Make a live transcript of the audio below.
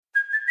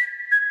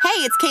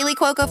Hey, it's Kaylee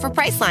Cuoco for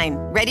Priceline.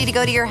 Ready to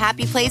go to your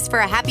happy place for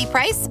a happy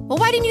price? Well,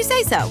 why didn't you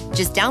say so?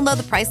 Just download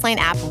the Priceline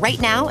app right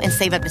now and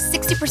save up to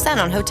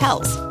 60% on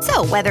hotels.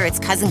 So whether it's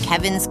Cousin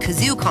Kevin's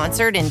Kazoo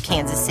Concert in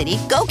Kansas City,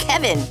 go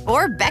Kevin,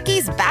 or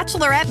Becky's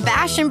Bachelorette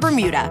Bash in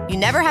Bermuda, you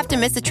never have to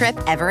miss a trip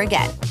ever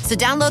again. So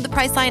download the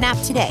Priceline app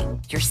today.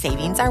 Your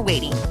savings are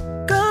waiting.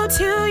 Go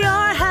to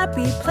your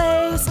happy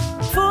place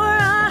for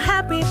a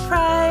happy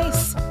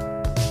price.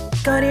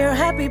 Go to your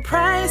happy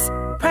price,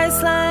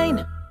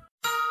 Priceline.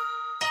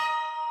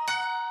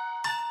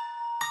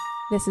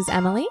 This is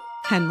Emily,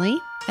 Henley,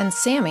 and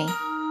Sammy,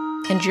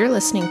 and you're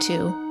listening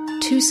to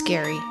Too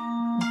Scary,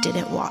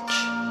 Didn't Watch.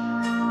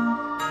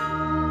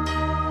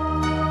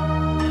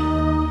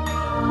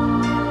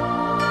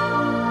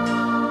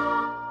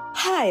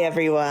 Hi,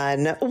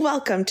 everyone.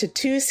 Welcome to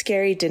Too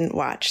Scary Didn't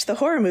Watch, the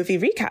horror movie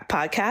recap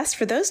podcast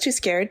for those too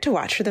scared to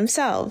watch for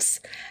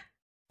themselves.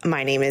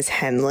 My name is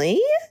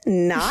Henley,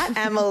 not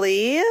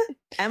Emily.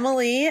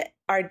 Emily,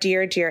 our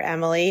dear, dear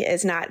Emily,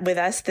 is not with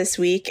us this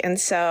week, and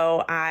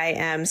so I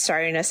am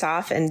starting us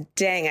off, and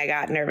dang, I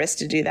got nervous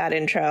to do that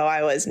intro.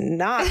 I was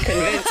not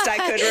convinced I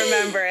could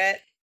remember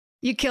it.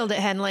 You killed it,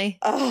 Henley.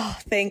 Oh,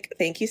 thank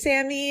you,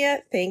 Sammy.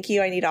 Thank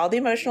you. I need all the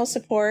emotional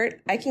support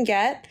I can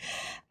get.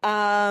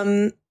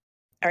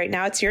 All right,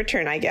 now it's your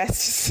turn, I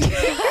guess.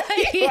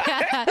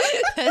 Yeah,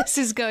 this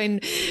is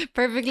going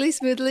perfectly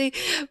smoothly.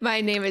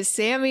 My name is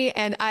Sammy,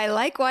 and I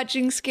like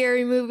watching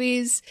scary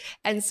movies,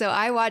 and so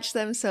I watch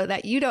them so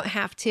that you don't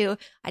have to.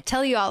 I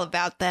tell you all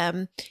about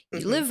them.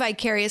 You live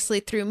vicariously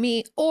through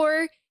me,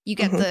 or you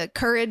get the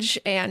courage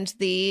and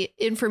the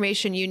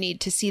information you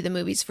need to see the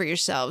movies for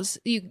yourselves.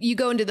 You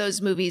go into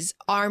those movies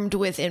armed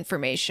with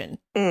information.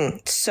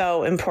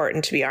 So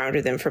important to be armed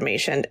with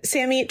information.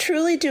 Sammy,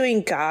 truly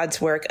doing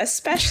God's work,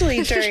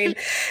 especially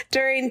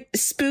during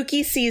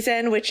spooky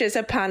season, which is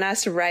upon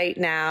us right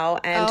now.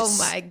 And oh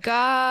my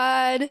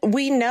God.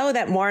 We know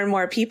that more and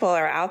more people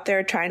are out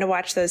there trying to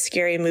watch those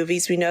scary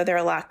movies. We know there are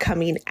a lot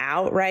coming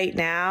out right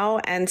now.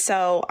 And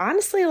so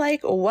honestly,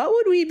 like, what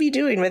would we be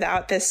doing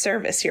without this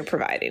service you're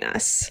providing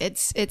us?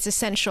 It's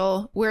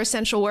essential. We're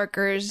essential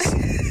workers.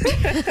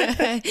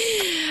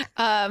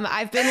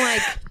 I've been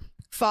like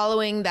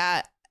following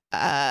that.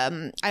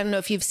 I don't know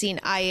if you've seen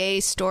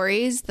IA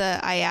stories, the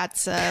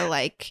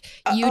IATSE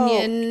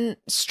union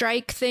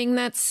strike thing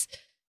that's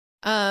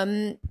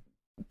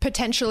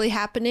potentially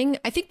happening.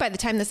 I think by the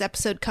time this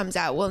episode comes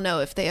out, we'll know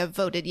if they have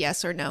voted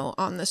yes or no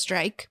on the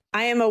strike.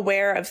 I am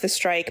aware of the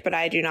strike, but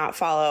I do not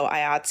follow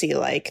IATSE,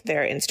 like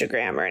their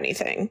Instagram or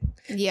anything.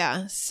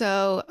 Yeah.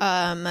 So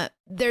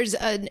there's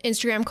an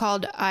Instagram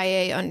called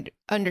IA_stories,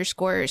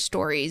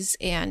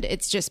 and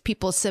it's just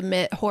people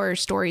submit horror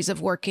stories of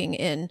working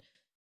in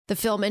the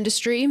film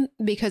industry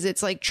because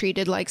it's like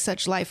treated like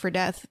such life or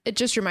death. It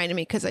just reminded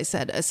me because I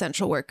said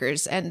essential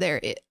workers, and there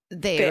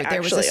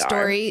was a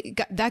story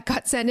that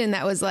got sent in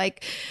that was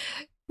like,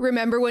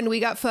 remember when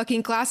we got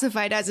fucking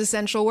classified as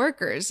essential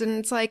workers? And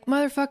it's like,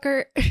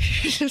 motherfucker,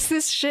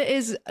 this shit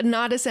is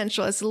not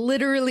essential. It's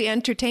literally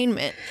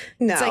entertainment.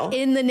 No. It's like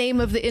in the name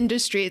of the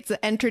industry. It's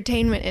the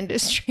entertainment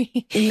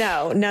industry.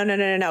 No.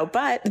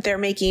 But they're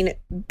making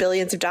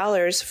billions of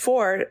dollars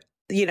for,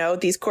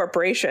 these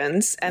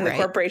corporations, and the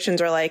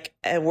corporations are like,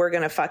 we're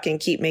going to fucking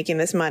keep making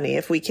this money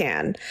if we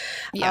can.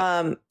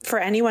 Yep. For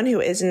anyone who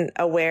isn't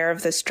aware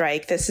of the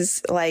strike, this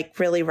is like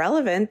really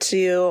relevant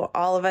to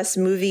all of us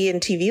movie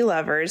and TV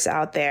lovers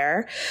out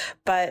there.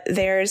 But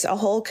there's a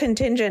whole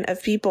contingent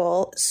of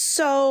people,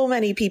 so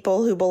many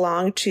people who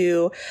belong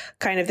to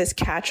kind of this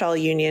catch-all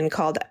union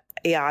called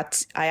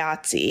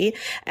IATSE,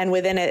 and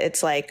within it,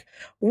 it's like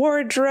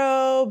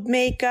wardrobe,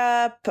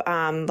 makeup,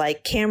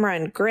 like camera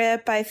and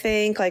grip, I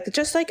think, like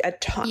just like a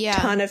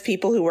ton of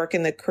people who work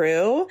in the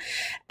crew.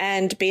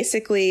 And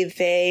basically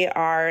they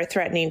are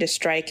threatening to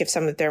strike if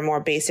some of their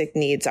more basic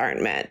needs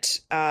aren't met.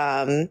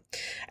 And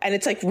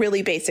it's like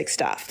really basic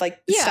stuff,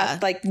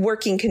 stuff like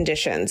working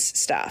conditions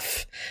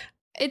stuff.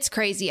 It's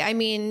crazy. I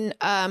mean,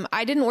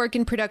 I didn't work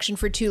in production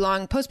for too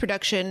long.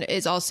 Post-production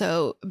is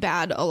also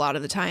bad a lot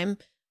of the time.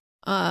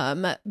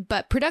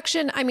 But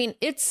production, I mean,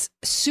 it's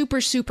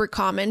super, super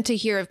common to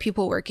hear of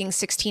people working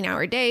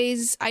 16-hour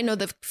days. I know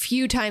the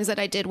few times that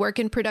I did work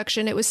in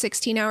production, it was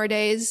 16-hour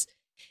days.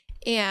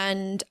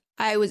 And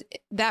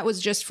that was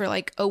just for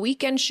like a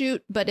weekend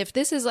shoot. But if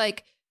this is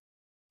like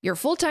your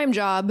full-time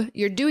job,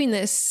 you're doing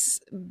this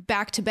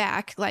back to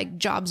back, like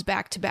jobs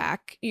back to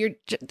back,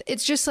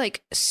 it's just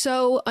like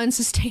so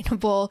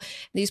unsustainable.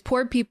 These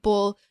poor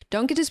people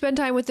don't get to spend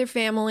time with their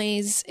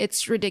families.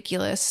 It's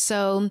ridiculous.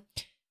 So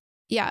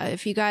yeah,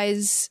 if you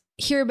guys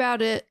hear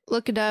about it,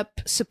 look it up,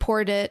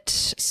 support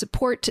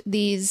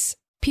these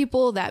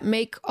people that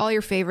make all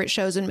your favorite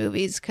shows and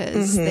movies,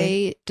 because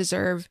they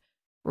deserve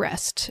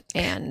rest.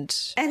 And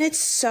it's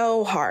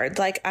so hard.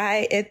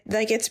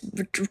 It's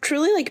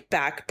truly like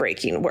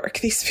backbreaking work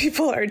these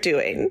people are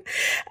doing.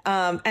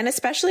 And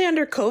especially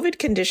under COVID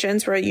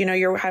conditions where,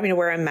 you're having to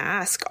wear a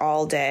mask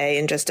all day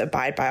and just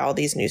abide by all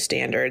these new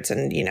standards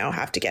and,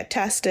 have to get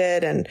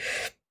tested and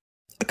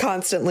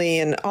constantly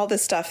and all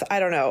this stuff. I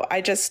don't know.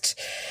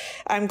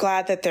 I'm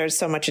glad that there's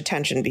so much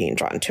attention being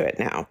drawn to it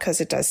now,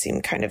 because it does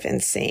seem kind of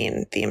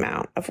insane, the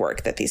amount of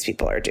work that these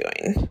people are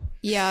doing.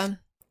 Yeah.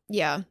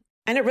 Yeah.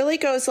 And it really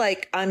goes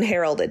like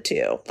unheralded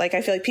too. Like,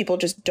 I feel like people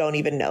just don't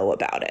even know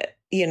about it,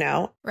 you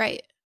know?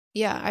 Right.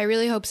 Yeah. I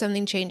really hope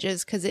something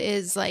changes, because it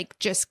is like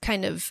just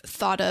kind of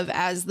thought of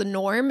as the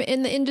norm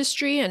in the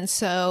industry. And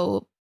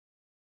so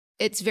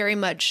it's very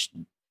much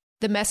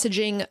the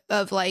messaging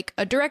of like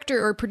a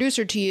director or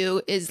producer to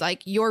you is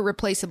like, you're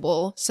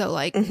replaceable. So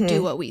like,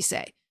 do what we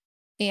say.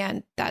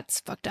 And that's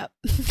fucked up.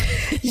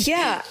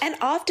 Yeah. And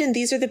often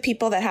these are the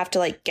people that have to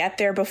like get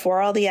there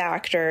before all the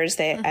actors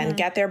and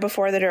get there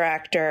before the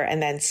director,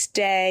 and then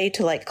stay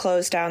to like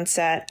close down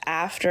set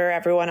after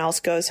everyone else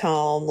goes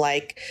home.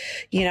 Like,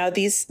 you know,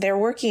 they're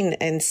working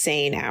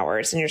insane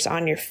hours, and you're just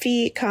on your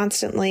feet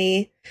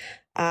constantly.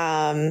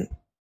 But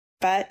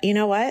you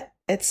know what?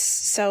 It's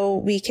so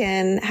we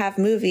can have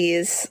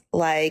movies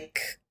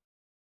like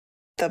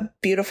the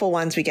beautiful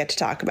ones we get to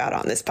talk about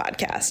on this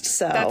podcast.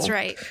 So that's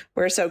right.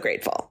 We're so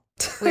grateful.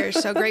 We're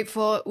so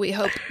grateful. We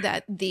hope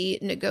that the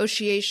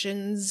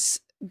negotiations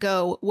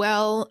go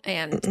well,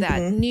 and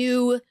that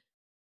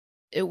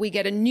we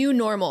get a new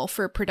normal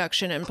for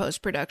production and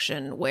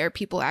post-production, where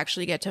people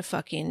actually get to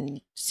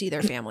fucking see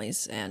their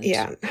families and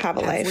have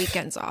a life,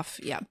 weekends off.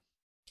 Yeah,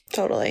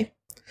 totally.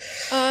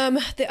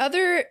 The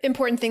other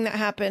important thing that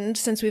happened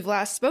since we've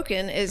last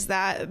spoken is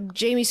that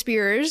Jamie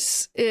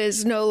Spears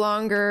is no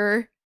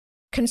longer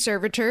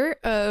conservator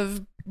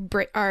of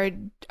our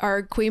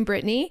Queen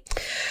Britney.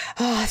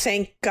 Oh,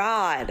 thank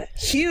God.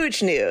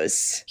 Huge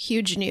news.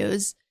 Huge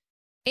news.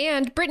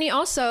 And Britney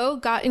also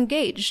got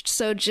engaged.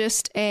 So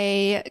just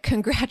a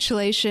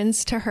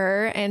congratulations to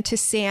her and to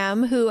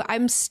Sam, who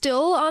I'm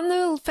still on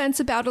the fence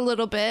about a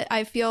little bit.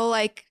 I feel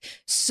like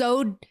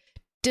so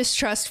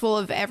distrustful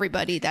of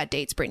everybody that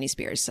dates Britney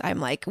Spears. I'm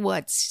like,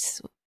 what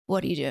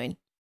are you doing?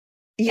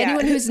 Yeah.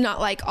 Anyone who's not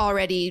like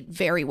already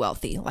very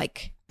wealthy.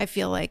 Like, I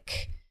feel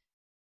like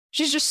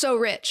she's just so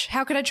rich.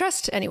 How could I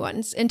trust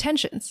anyone's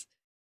intentions?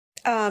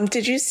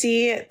 Did you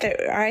see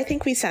that? I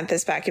think we sent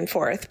this back and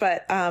forth,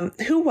 but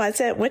who was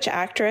it? Which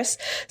actress?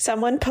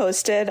 Someone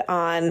posted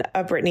on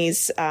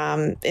Britney's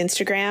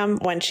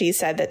Instagram when she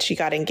said that she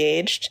got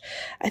engaged.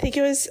 I think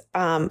it was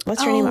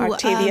what's her name?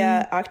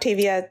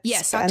 Octavia.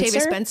 Yes, Spencer?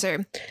 Octavia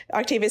Spencer.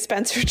 Octavia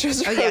Spencer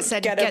just wrote,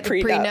 said get a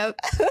prenup.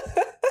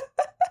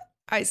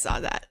 I saw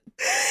that.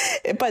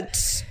 But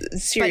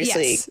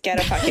seriously, get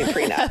a fucking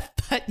prenup.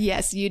 But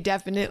yes, you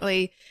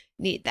definitely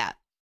need that.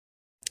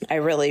 I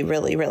really,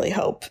 really, really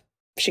hope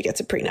she gets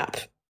a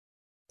prenup.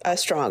 A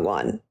strong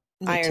one.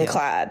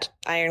 Ironclad.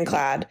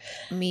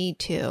 Me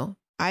too.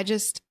 I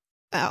just,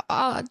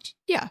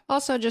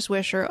 also just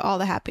wish her all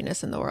the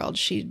happiness in the world.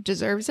 She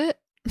deserves it.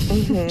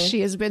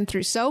 She has been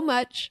through so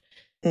much.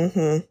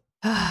 We've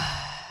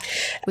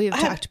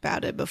talked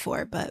about it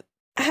before, but.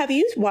 Have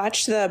you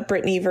watched the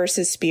Britney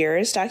versus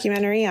Spears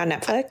documentary on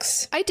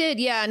Netflix? I did,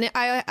 yeah. And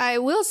I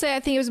will say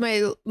I think it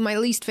was my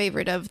least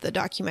favorite of the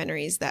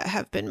documentaries that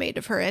have been made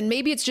of her. And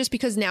maybe it's just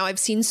because now I've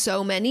seen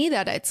so many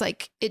that it's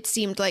like it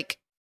seemed like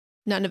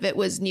none of it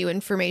was new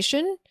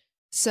information.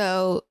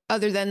 So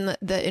other than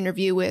the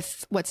interview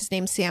with, what's his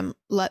name, Sam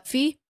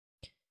Lutfi.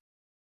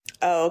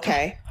 Oh,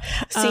 okay.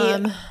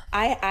 See,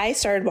 I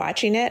started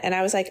watching it and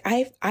I was like,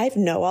 I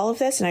know all of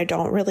this and I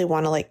don't really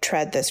want to like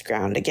tread this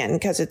ground again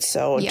because it's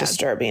so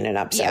disturbing and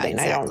upsetting.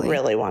 Yeah, exactly. I don't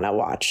really want to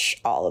watch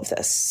all of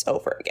this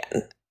over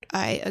again.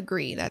 I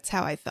agree. That's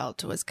how I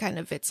felt. Was kind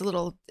of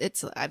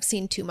I've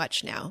seen too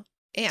much now.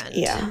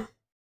 And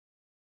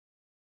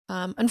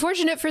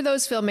unfortunate for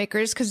those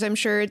filmmakers, because I'm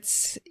sure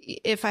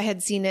if I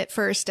had seen it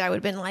first, I would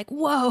have been like,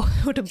 whoa,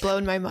 it would have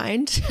blown my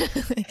mind.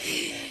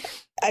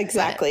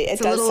 Exactly.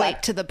 It's a little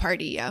late to the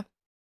party. Yeah.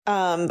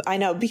 I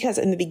know, because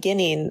in the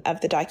beginning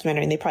of the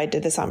documentary, and they probably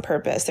did this on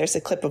purpose, there's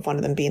a clip of one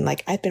of them being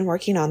like, I've been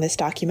working on this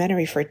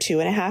documentary for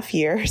 2.5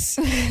 years.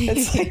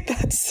 It's like,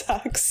 that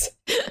sucks.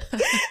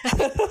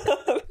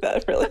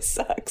 That really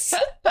sucks.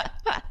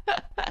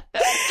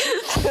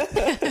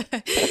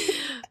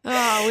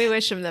 Oh, we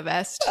wish him the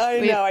best. I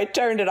know. I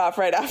turned it off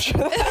right after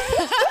that.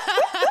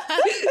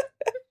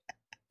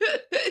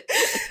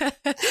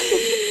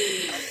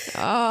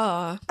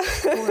 Oh,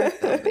 poor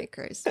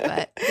filmmakers,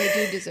 but they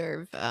do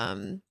deserve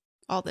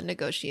all the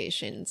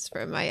negotiations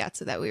from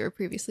Mayatsu that we were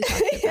previously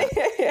talking about.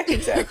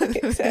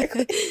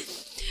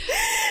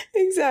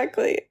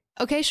 Exactly.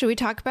 Okay, should we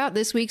talk about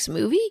this week's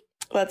movie?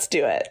 Let's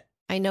do it.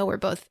 I know we're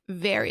both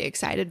very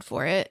excited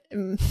for it.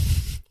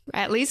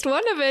 At least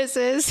one of us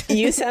is.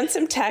 You sent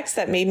some text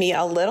that made me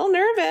a little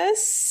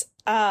nervous.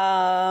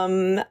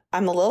 I'm a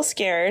little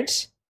scared.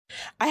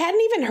 I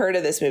hadn't even heard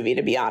of this movie,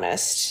 to be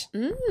honest.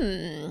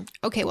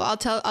 Okay, well,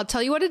 I'll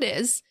tell you what it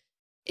is.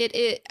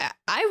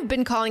 I've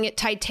been calling it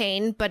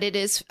Titane, but it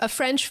is a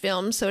French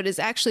film, so it is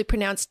actually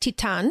pronounced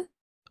Titane.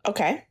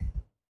 Okay.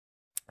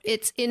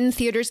 It's in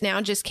theaters now,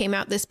 just came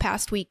out this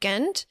past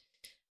weekend.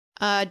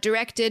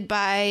 Directed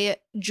by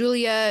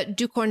Julia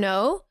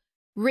Ducournau,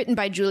 written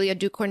by Julia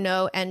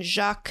Ducournau and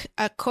Jacques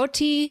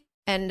Acotti,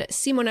 and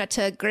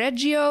Simonetta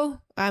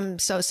Greggio. I'm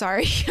so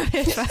sorry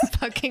if I'm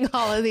fucking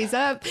all of these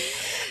up.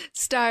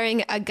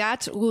 Starring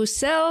Agathe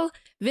Roussel,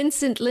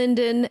 Vincent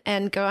Linden,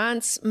 and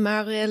Garance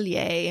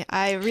Marelier.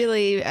 I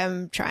really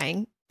am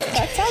trying.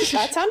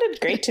 That sounded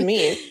great to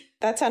me.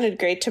 That sounded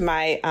great to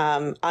my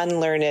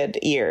unlearned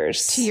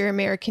ears. To your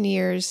American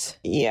ears.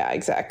 Yeah,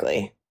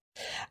 exactly.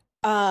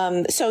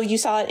 So you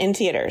saw it in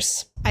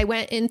theaters. I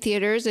went in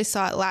theaters. I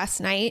saw it last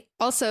night.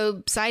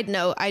 Also, side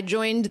note, I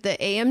joined the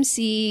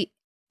AMC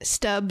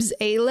Stubbs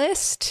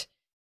A-list,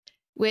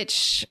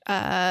 which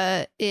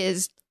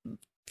is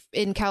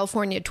in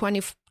California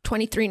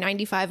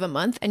 $23.95 a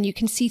month, and you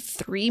can see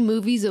 3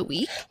 movies a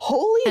week.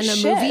 Holy shit.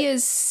 And the movie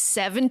is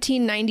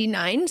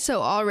 $17.99.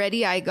 So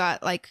already I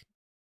got like,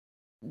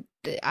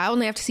 I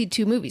only have to see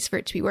 2 movies for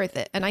it to be worth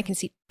it, and I can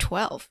see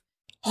 12.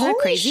 Isn't that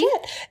crazy?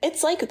 Shit.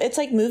 It's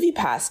like Movie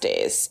Pass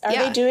days. Are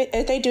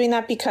they doing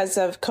that because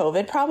of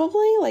COVID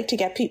probably? Like to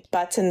get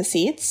butts in the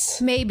seats?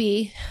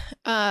 Maybe.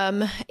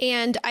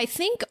 And I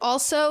think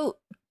also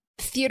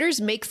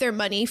theaters make their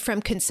money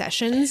from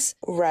concessions.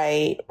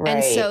 Right.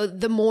 And so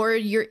the more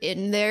you're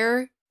in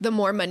there, the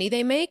more money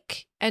they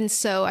make. And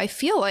so I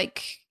feel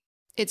like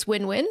it's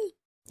win-win.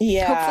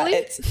 Yeah.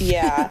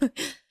 Hopefully.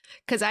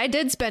 Because I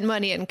did spend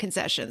money in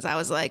concessions. I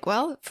was like,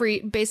 well,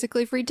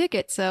 basically free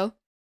tickets. So.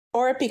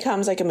 Or it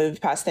becomes like a Movie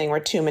Pass thing where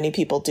too many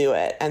people do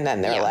it. And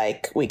then they're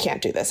like, we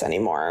can't do this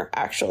anymore.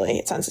 Actually,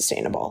 it's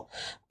unsustainable.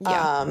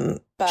 Yeah.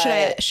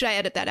 But should I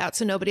edit that out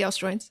so nobody else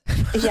joins?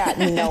 Yeah,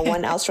 no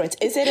one else joins.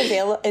 Is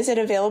it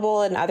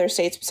available in other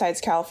states besides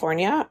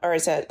California? Or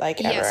is it like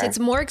everywhere? Yes, it's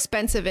more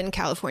expensive in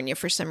California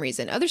for some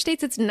reason. Other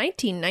states, it's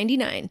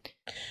 $19.99.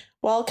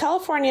 Well,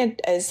 California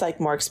is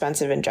like more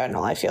expensive in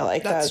general. I feel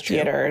like the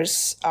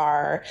theaters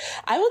are,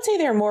 I would say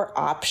there are more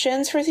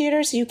options for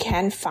theaters. You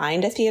can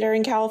find a theater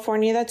in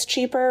California that's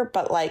cheaper,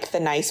 but like the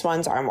nice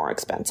ones are more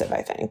expensive,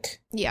 I think.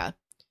 Yeah.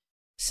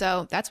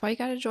 So that's why you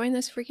got to join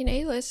this freaking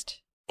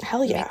A-list.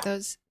 Hell yeah. Make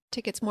those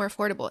tickets more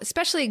affordable,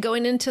 especially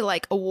going into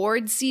like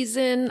award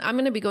season. I'm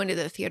going to be going to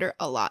the theater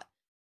a lot.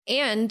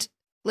 And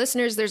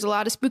listeners, there's a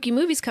lot of spooky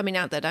movies coming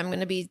out that I'm going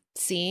to be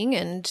seeing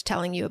and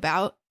telling you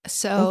about.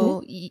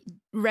 So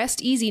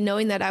rest easy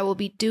knowing that I will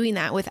be doing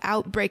that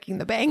without breaking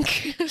the bank.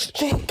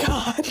 Thank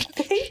God.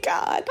 Thank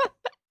God.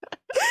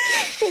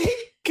 Thank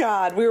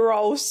God. We were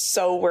all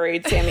so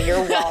worried, Sammy.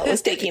 Your wallet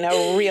was taking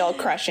a real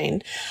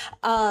crushing.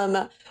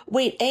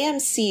 Wait,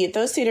 AMC,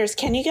 those theaters,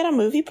 can you get a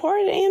movie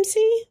port at AMC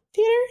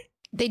theater?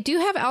 They do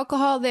have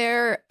alcohol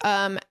there,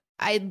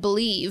 I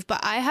believe,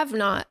 but I have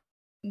not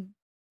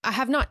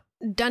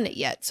done it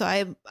yet, so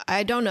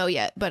I don't know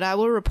yet, but I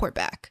will report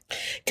back.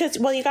 Because,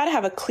 well, you got to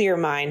have a clear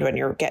mind when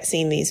you're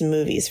seeing these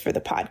movies for the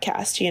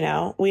podcast. You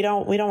know, we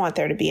don't want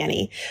there to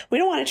be we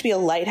don't want it to be a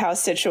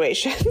Lighthouse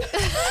situation.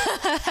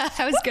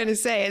 I was going to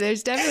say,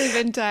 there's definitely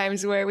been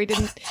times where we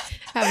didn't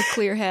have a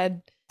clear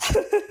head.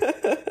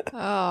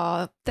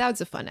 Oh, that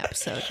was a fun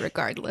episode,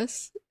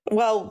 regardless.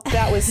 Well,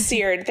 that was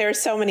seared. There are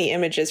so many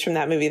images from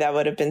that movie that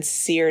would have been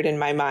seared in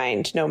my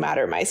mind, no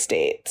matter my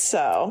state.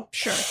 So,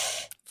 sure,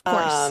 of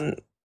course.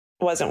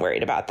 Wasn't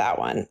worried about that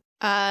one.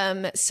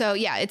 So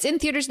yeah, it's in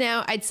theaters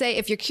now. I'd say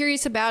if you're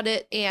curious about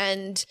it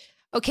and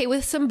okay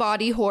with some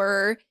body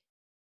horror,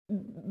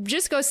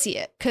 just go see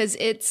it because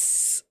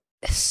it's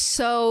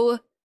so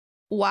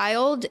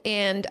wild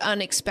and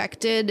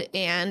unexpected.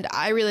 And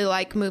I really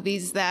like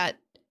movies that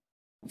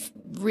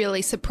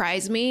really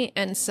surprise me.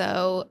 And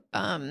so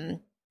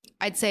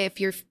I'd say if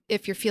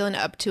you're feeling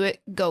up to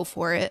it, go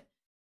for it.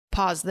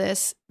 Pause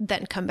this,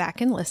 then come back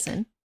and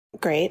listen.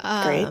 Great.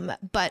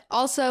 But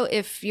also,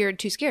 if you're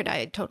too scared,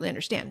 I totally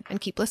understand and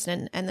keep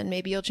listening, and then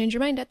maybe you'll change your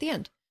mind at the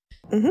end.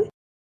 Mm-hmm.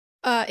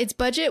 Its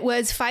budget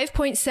was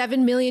 5.7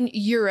 million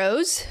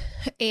euros,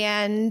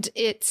 and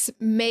it's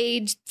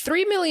made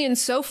 3 million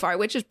so far,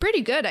 which is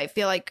pretty good, I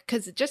feel like,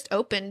 because it just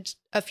opened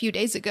a few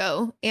days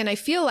ago. And I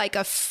feel like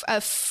a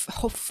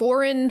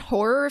foreign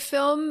horror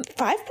film.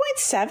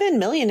 5.7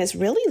 million is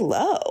really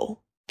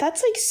low.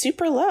 That's like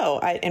super low.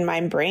 In my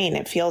brain,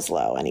 it feels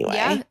low anyway.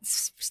 Yeah,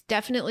 it's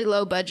definitely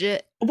low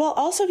budget. Well,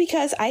 also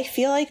because I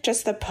feel like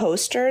just the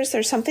posters,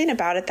 there's something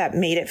about it that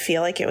made it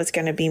feel like it was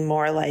going to be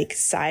more like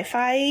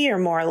sci-fi or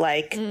more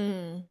like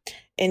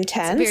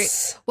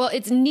intense.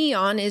 It's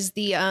Neon is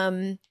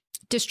the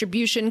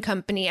distribution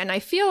company. And I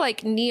feel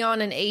like Neon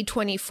and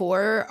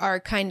A24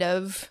 are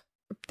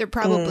they're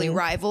probably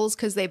rivals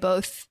because they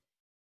both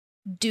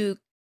do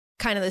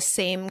kind of the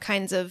same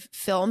kinds of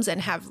films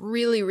and have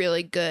really,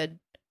 really good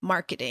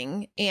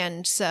marketing.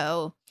 And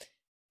so,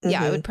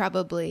 yeah, I would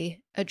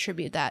probably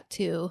attribute that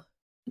to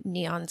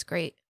Neon's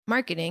great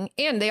marketing.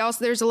 And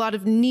there's a lot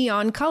of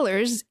neon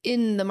colors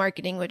in the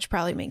marketing, which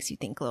probably makes you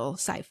think a little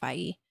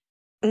sci-fi.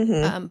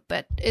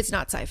 But it's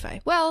not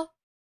sci-fi. Well,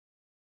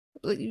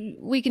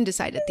 we can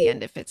decide at the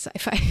end if it's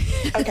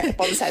sci-fi. Okay,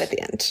 we'll decide at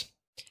the end.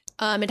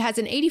 It has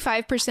an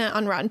 85%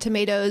 on Rotten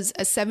Tomatoes,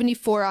 a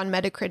 74 on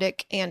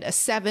Metacritic, and a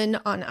 7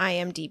 on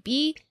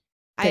IMDb.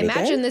 I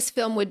imagine this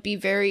film would be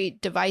very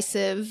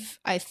divisive.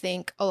 I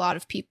think a lot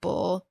of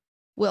people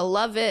will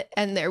love it,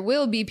 and there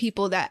will be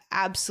people that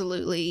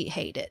absolutely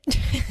hate it.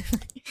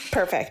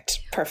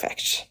 Perfect.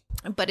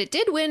 But it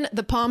did win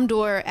the Palme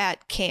d'Or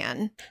at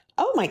Cannes.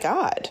 Oh my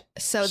God.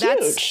 So Huge.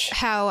 That's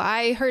how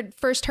I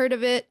first heard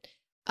of it.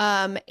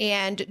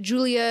 And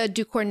Julia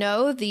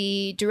Ducournau,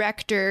 the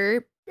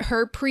director,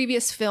 her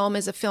previous film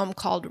is a film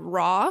called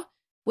Raw,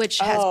 which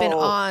has been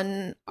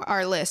on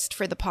our list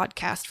for the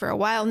podcast for a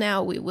while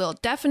now. We will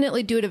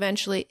definitely do it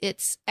eventually.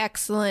 It's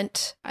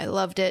excellent. I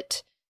loved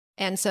it.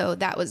 And so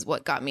that was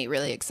what got me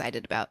really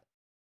excited about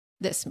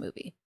this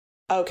movie.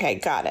 Okay,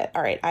 got it.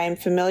 All right. I am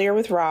familiar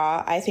with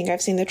Raw. I think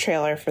I've seen the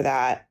trailer for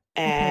that.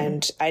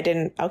 And I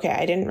didn't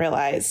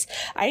realize.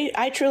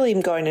 I truly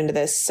am going into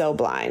this so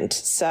blind.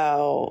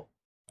 So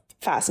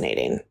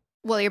fascinating.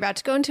 Well, you're about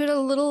to go into it a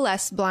little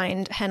less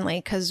blind, Henley,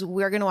 because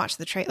we're going to watch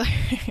the trailer.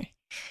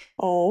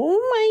 Oh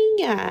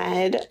my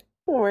God.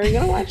 We're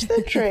going to watch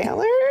the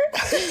trailer?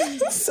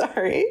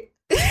 Sorry.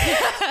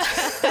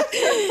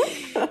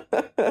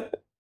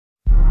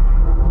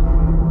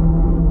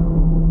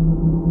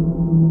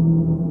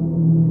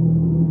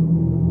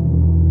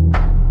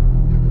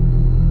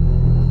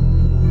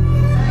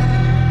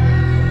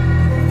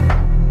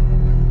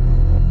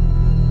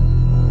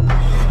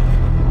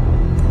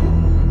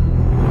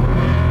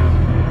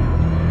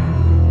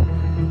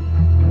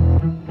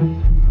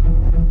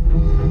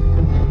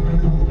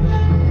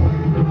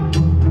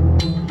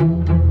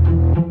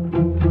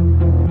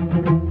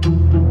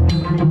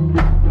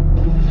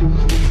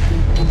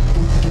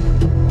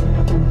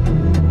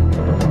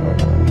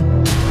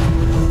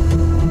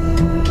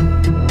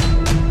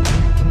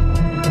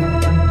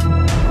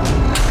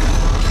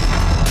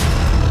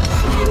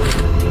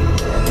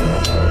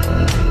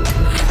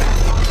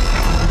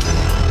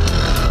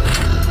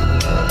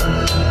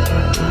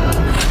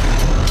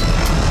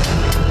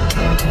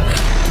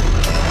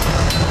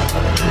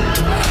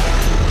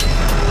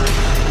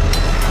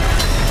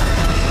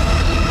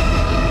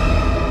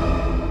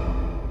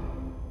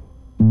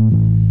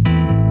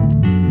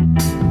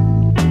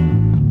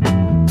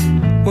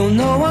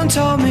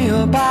 Told me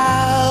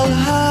about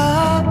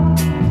her,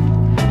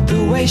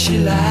 the way she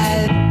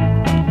lied,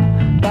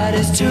 but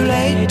it's too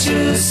late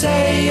to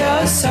say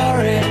you're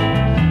sorry.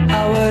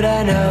 How would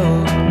I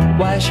know?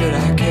 Why should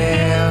I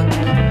care?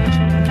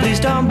 Please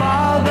don't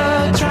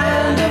bother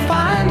trying to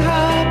find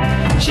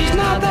her. She's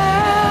not there.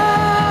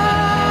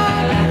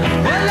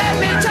 Well, let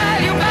me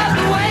tell you about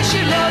the way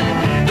she looked,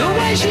 the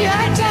way she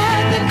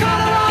acted, the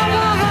color of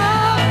her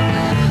hair.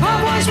 Her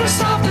voice was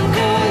soft and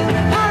cool,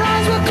 her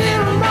eyes were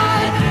clear and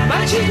bright,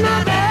 but she's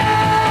not there.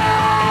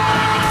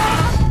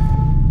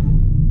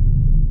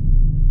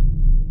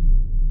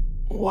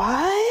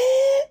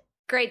 What?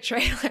 Great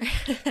trailer.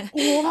 What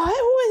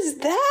was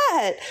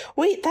that?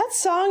 Wait, that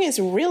song is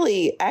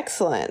really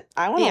excellent.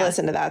 I want to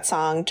listen to that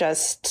song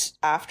just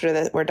after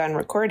that we're done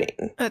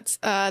recording. That's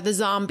The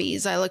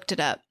Zombies. I looked it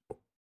up.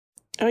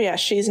 Oh yeah,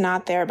 She's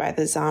Not There by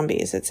The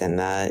Zombies. It's in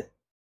the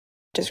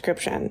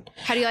description.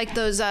 How do you like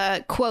those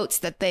quotes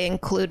that they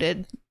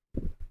included?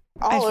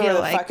 All over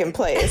the fucking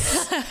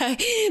place.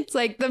 It's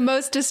like the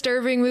most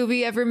disturbing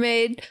movie ever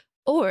made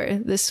or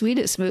the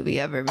sweetest movie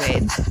ever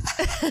made.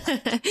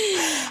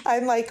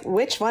 I'm like,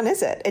 which one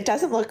is it? It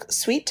doesn't look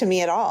sweet to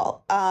me at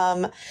all.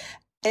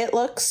 It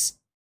looks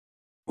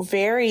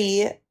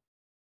very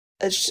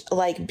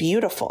like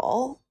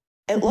beautiful.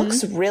 It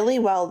looks really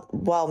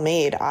well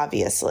made,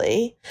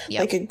 obviously.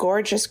 Like a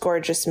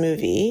gorgeous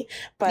movie,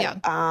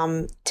 but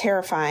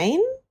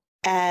terrifying.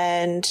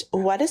 And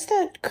what is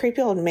that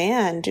creepy old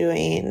man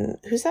doing?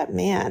 Who's that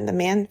man? The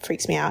man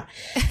freaks me out.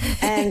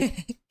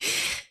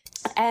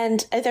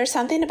 And there's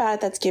something about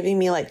it that's giving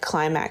me like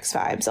Climax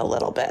vibes a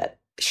little bit.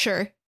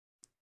 Sure.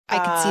 I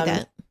can see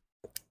that.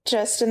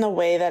 Just in the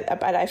way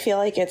that, but I feel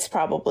like it's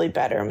probably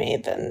better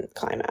made than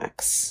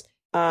Climax.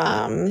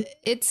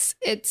 It's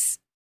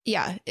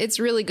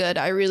really good.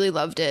 I really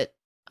loved it.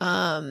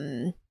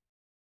 I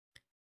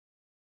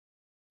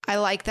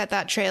like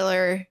that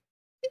trailer.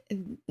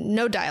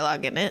 No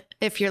dialogue in it.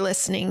 If you're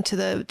listening to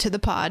the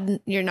pod,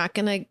 you're not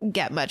gonna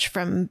get much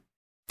from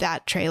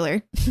that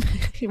trailer.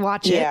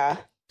 Watch it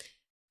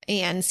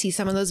and see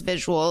some of those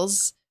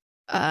visuals.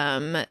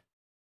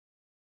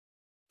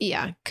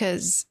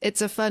 Because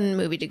it's a fun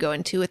movie to go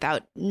into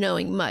without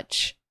knowing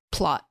much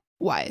plot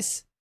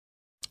wise.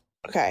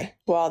 Okay,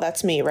 well,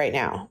 that's me right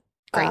now.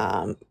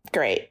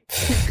 Great.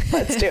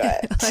 Let's do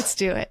it. Let's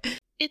do it.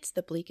 It's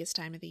the bleakest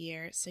time of the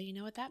year, so you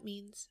know what that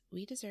means.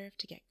 We deserve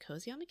to get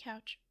cozy on the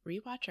couch,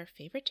 rewatch our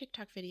favorite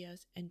TikTok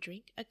videos, and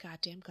drink a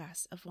goddamn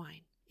glass of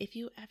wine. If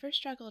you ever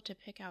struggle to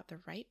pick out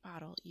the right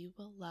bottle, you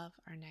will love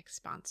our next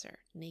sponsor,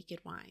 Naked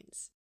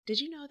Wines.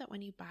 Did you know that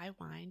when you buy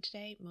wine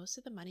today, most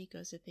of the money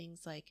goes to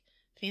things like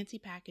fancy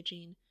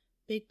packaging,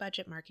 big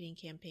budget marketing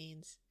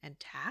campaigns, and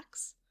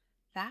tax?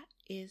 That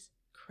is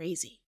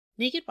crazy.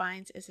 Naked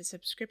Wines is a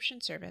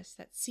subscription service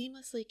that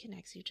seamlessly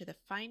connects you to the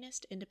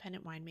finest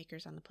independent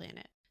winemakers on the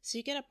planet. So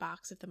you get a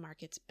box of the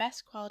market's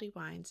best quality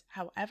wines,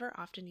 however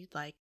often you'd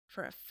like,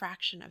 for a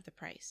fraction of the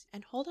price.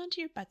 And hold on to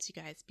your butts,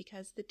 you guys,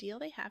 because the deal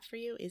they have for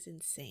you is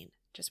insane.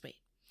 Just wait.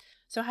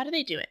 So how do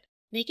they do it?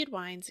 Naked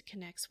Wines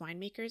connects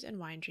winemakers and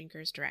wine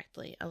drinkers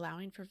directly,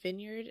 allowing for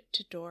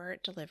vineyard-to-door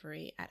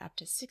delivery at up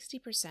to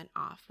 60%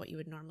 off what you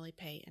would normally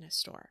pay in a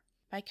store.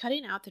 By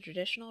cutting out the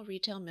traditional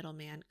retail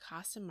middleman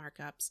costs and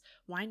markups,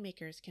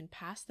 winemakers can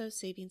pass those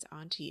savings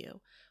on to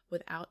you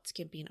without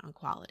skimping on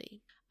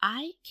quality.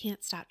 I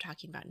can't stop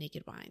talking about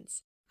Naked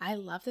Wines. I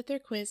love that their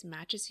quiz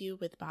matches you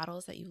with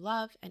bottles that you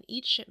love, and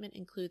each shipment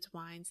includes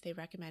wines they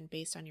recommend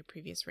based on your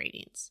previous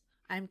ratings.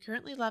 I'm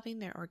currently loving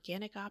their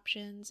organic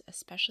options,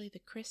 especially the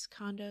Chris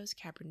Condos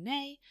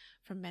Cabernet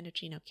from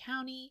Mendocino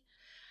County.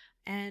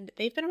 And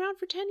they've been around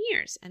for 10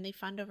 years, and they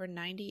fund over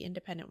 90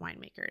 independent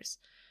winemakers.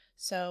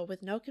 So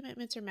with no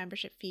commitments or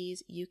membership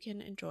fees, you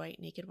can enjoy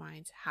Naked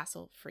Wines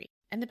hassle-free.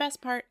 And the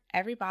best part,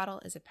 every bottle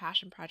is a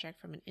passion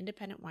project from an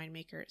independent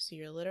winemaker, so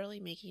you're literally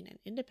making an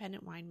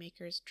independent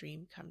winemaker's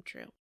dream come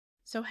true.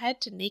 So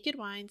head to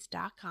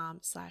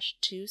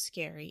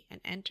nakedwines.com/tooscary and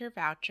enter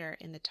voucher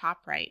in the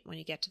top right when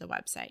you get to the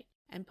website.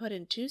 And put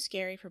in Too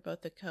Scary for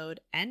both the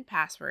code and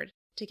password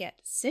to get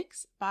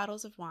 6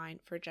 bottles of wine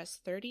for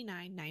just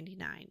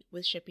 $39.99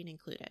 with shipping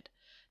included.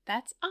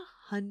 That's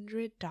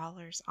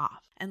 $100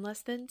 off and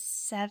less than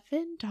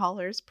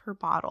 $7 per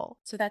bottle.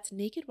 So that's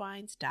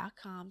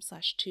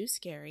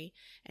nakedwines.com/tooscary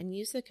and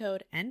use the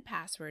code and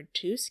password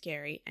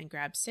TOOSCARY and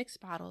grab 6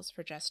 bottles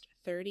for just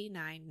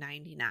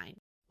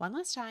 $39.99. One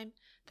last time,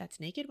 that's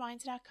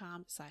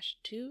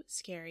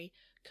nakedwines.com/tooscary,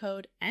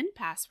 code and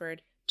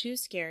password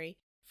TOOSCARY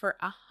for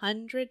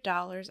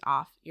 $100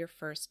 off your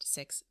first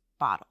 6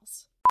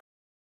 bottles.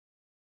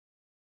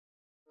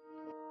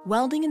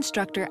 Welding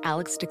instructor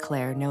Alex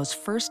DeClaire knows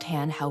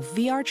firsthand how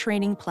VR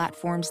training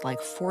platforms like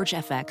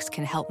ForgeFX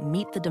can help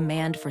meet the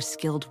demand for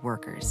skilled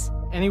workers.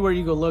 Anywhere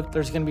you go look,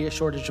 there's going to be a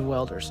shortage of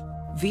welders.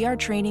 VR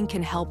training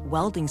can help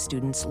welding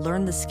students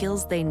learn the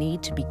skills they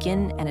need to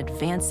begin and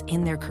advance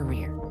in their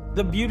career.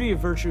 The beauty of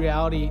virtual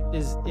reality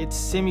is it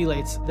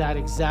simulates that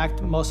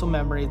exact muscle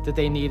memory that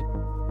they need.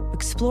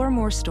 Explore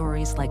more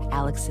stories like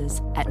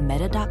Alex's at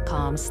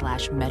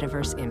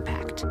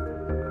meta.com/metaverseimpact.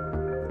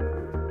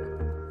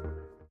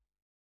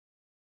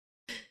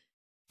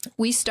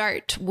 We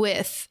start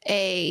with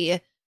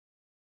a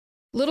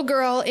little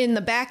girl in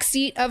the back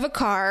seat of a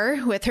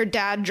car with her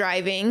dad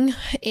driving,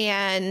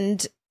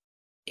 and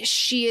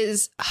she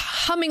is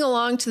humming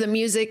along to the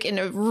music in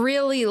a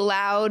really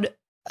loud,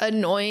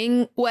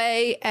 annoying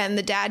way, and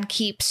the dad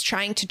keeps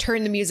trying to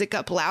turn the music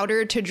up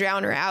louder to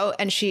drown her out,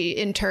 and she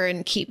in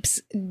turn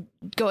keeps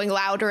going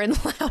louder and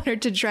louder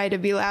to try to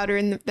be louder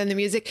than the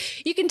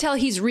music. You can tell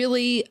he's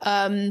really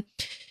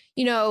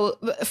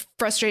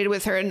frustrated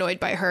with her, annoyed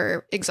by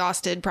her,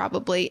 exhausted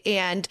probably.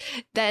 And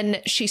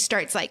then she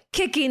starts like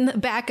kicking the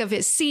back of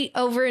his seat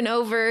over and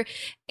over,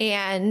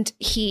 and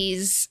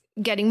he's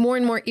getting more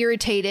and more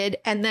irritated.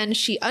 And then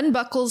she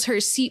unbuckles her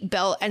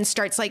seatbelt and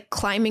starts like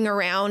climbing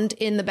around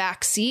in the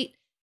back seat.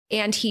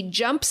 And he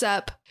jumps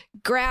up,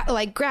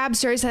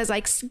 grabs her, says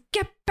like,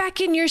 get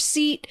back in your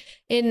seat.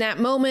 In that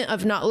moment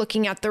of not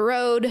looking at the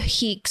road,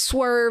 he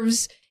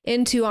swerves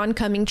into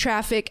oncoming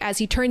traffic. As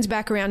he turns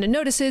back around and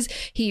notices,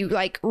 he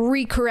like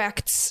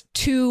recorrects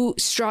too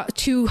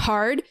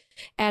hard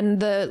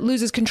and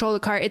loses control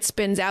of the car. It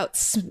spins out,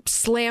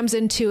 slams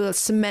into a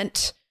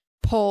cement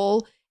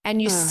pole, and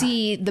you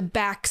see the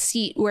back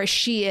seat where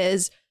she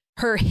is,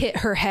 hit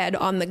her head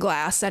on the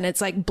glass, and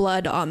it's like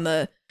blood on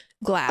the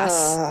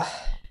glass.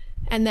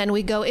 And then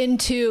we go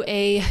into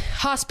a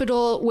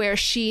hospital where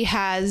she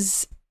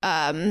has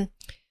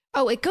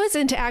it goes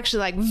into actually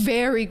like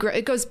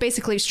it goes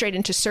basically straight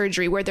into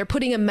surgery, where they're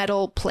putting a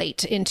metal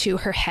plate into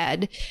her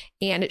head,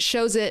 and it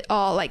shows it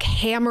all like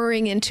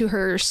hammering into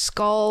her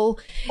skull.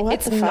 What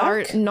it's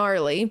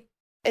gnarly.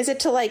 Is it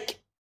to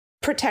like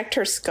protect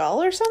her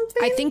skull or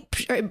something? I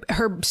think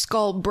her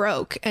skull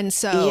broke, and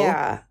so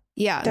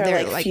yeah,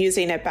 they're like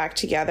fusing it back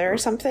together or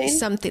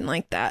something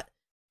like that.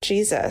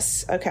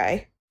 Jesus.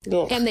 Okay.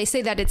 Ugh. And they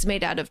say that it's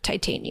made out of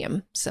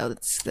titanium, so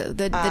it's the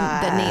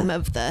name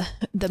of the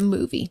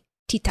movie.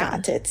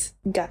 Titane.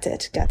 Got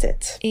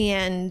it.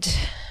 And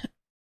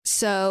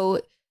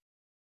so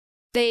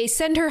they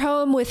send her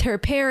home with her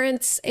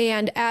parents,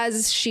 and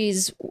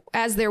as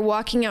they're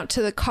walking out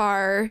to the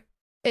car,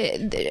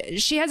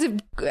 she has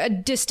a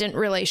distant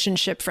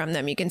relationship from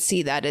them. You can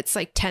see that it's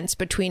like tense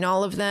between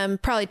all of them,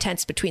 probably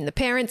tense between the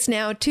parents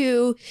now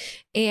too.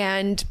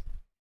 And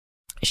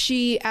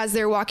she, as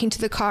they're walking to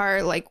the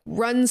car, like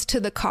runs to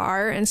the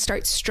car and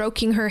starts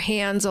stroking her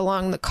hands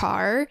along the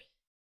car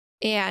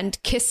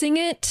and kissing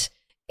it.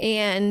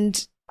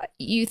 And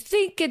you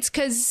think it's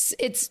because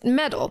it's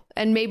metal,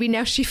 and maybe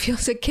now she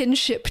feels a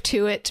kinship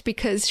to it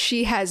because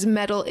she has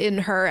metal in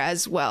her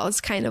as well.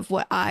 It's kind of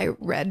what I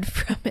read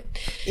from it.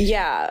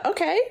 Yeah.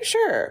 Okay.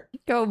 Sure.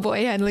 Oh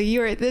boy, Henley,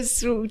 you are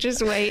this.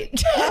 Just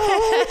wait.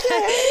 Oh,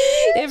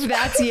 okay. If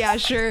that's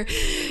sure.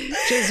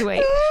 Just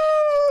wait.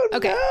 Oh,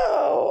 okay.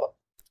 No.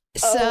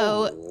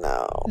 So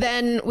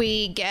then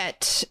we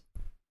get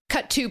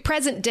cut to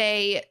present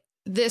day.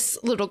 This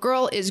little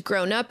girl is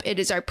grown up. It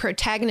is our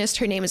protagonist.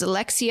 Her name is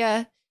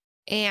Alexia,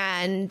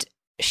 and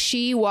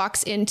she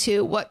walks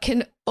into what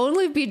can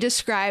only be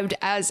described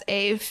as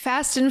a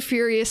Fast and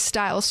Furious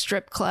style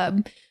strip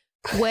club,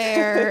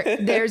 where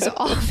there's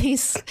all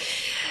these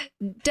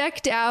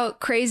decked out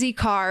crazy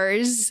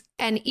cars,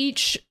 and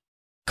each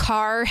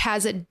car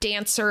has a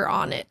dancer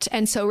on it.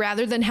 And so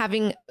rather than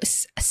having,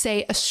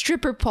 say, a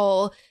stripper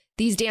pole,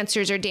 these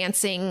dancers are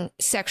dancing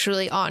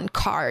sexually on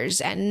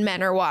cars, and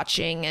men are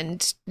watching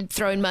and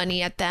throwing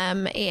money at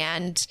them.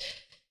 And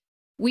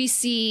we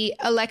see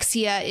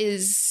Alexia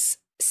is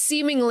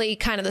seemingly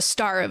kind of the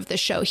star of the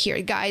show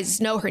here.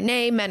 Guys know her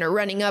name, men are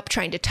running up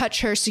trying to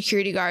touch her,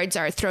 security guards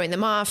are throwing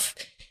them off.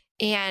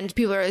 And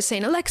people are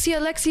saying,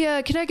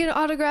 Alexia, can I get an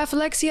autograph?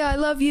 Alexia, I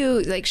love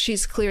you. Like,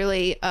 she's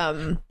clearly...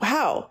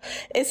 Wow.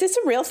 Is this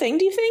a real thing,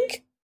 do you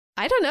think?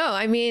 I don't know.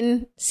 I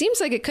mean,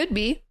 seems like it could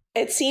be.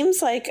 It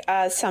seems like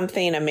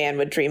something a man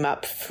would dream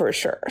up for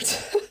sure.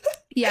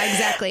 Yeah,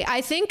 exactly.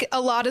 I think a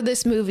lot of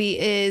this movie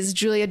is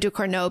Julia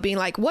Ducournau being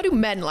like, what do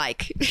men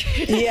like?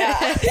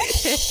 Yeah.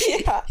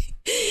 Yeah.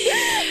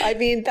 I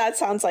mean, that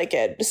sounds like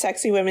it.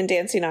 Sexy women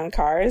dancing on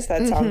cars.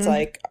 That sounds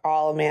like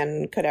all a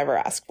man could ever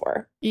ask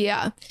for.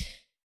 Yeah.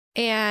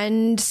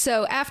 And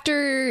so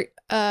after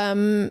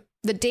the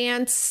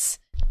dance,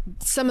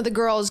 some of the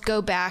girls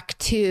go back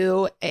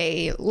to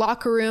a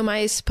locker room,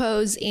 I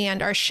suppose,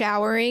 and are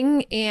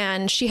showering.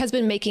 And she has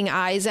been making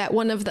eyes at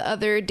one of the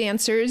other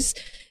dancers.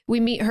 We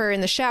meet her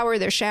in the shower.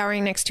 They're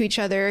showering next to each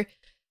other.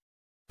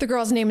 The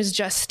girl's name is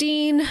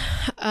Justine.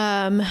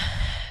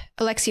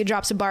 Alexia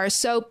drops a bar of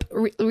soap,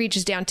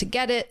 reaches down to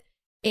get it,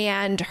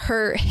 and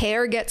her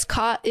hair gets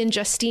caught in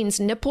Justine's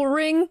nipple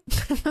ring.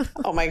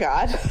 Oh my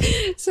God.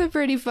 It's a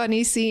pretty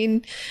funny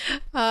scene.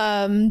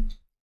 So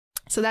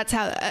that's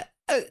how,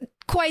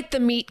 quite the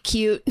meet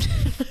cute.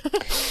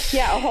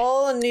 Yeah, a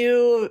whole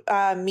new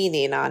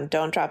meaning on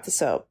Don't Drop the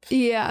Soap.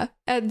 Yeah.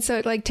 And so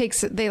it like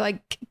they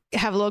like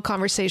have a little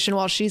conversation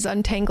while she's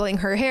untangling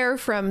her hair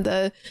from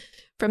the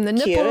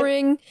nipple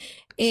ring.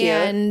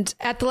 And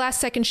at the last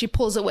second, she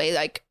pulls away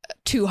like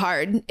too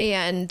hard,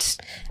 and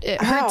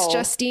it hurts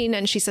Justine.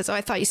 And she says, oh,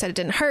 I thought you said it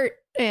didn't hurt.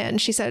 And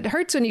she said, it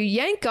hurts when you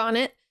yank on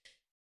it,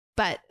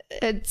 but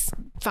it's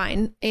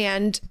fine.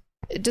 And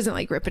it doesn't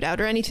like rip it out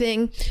or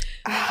anything.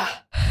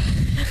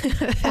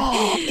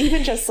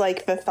 Even just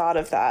like the thought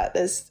of that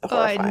is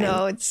horrifying. Oh, I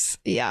know. It's,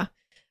 yeah.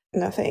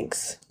 No,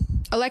 thanks.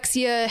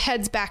 Alexia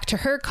heads back to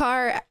her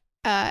car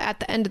at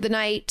the end of the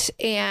night,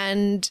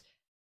 and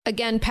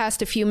again,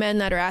 past a few men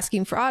that are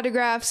asking for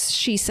autographs.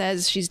 She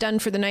says she's done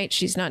for the night.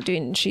 She's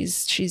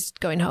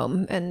going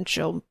home, and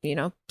she'll,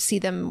 see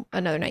them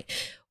another night.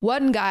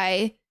 One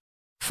guy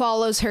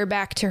follows her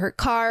back to her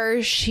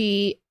car.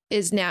 She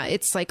is now,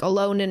 it's like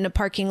alone in a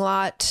parking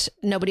lot.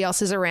 Nobody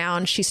else is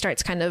around. She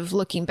starts kind of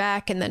looking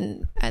back and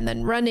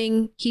then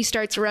running. He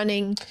starts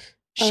running.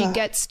 She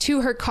gets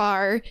to her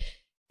car,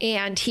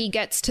 and he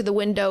gets to the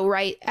window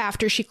right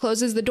after she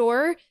closes the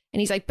door. And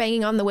he's like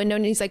banging on the window,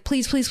 and he's like,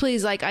 please, please,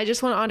 please. Like, I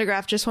just want an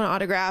autograph.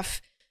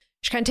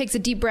 She kind of takes a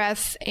deep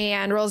breath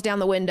and rolls down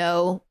the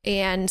window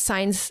and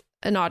signs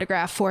an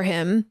autograph for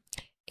him.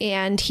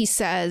 And he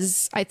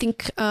says, I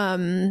think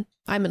I'm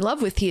in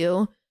love with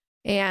you.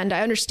 And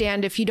I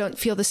understand if you don't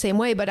feel the same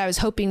way, but I was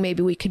hoping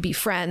maybe we could be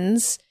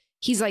friends.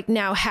 He's like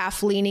now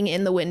half leaning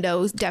in the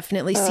window,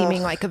 definitely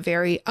seeming like a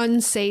very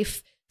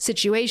unsafe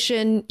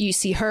situation. You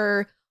see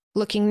her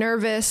looking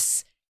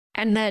nervous.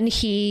 And then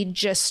he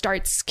just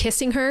starts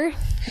kissing her,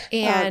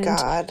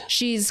 and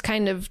she's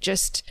kind of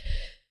just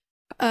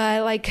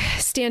like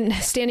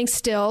standing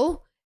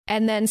still.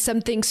 And then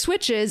something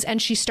switches, and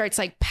she starts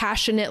like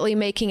passionately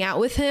making out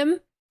with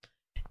him.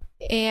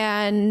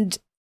 And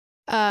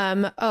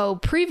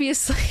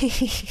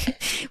previously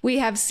we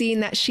have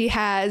seen that she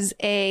has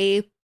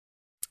a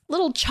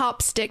little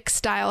chopstick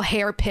style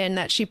hairpin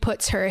that she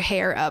puts her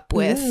hair up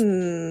with.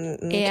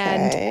 Okay.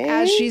 And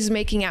as she's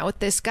making out with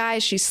this guy,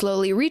 she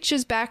slowly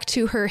reaches back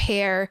to her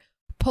hair,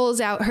 pulls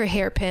out her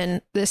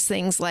hairpin. This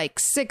thing's like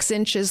 6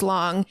 inches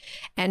long,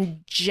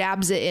 and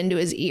jabs it into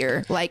his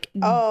ear, like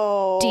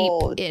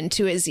deep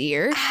into his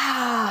ear.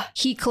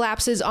 He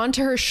collapses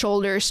onto her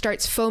shoulder,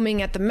 starts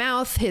foaming at the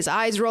mouth. His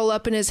eyes roll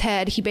up in his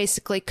head. He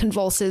basically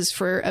convulses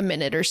for a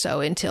minute or so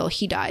until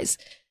he dies.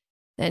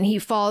 Then he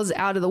falls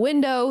out of the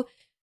window.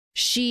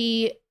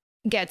 She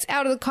gets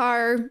out of the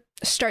car,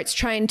 starts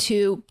trying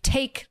to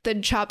take the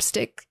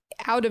chopstick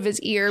out of his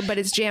ear, but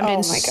it's jammed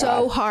in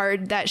so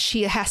hard that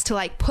she has to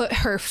like put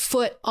her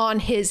foot on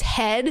his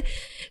head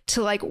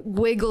to like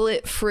wiggle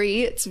it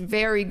free. It's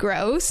very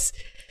gross.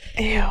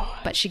 Ew.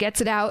 But she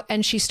gets it out,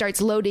 and she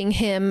starts loading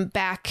him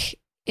back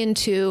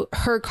into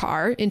her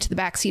car, into the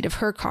backseat of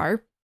her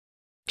car.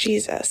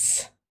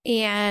 Jesus.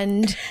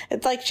 And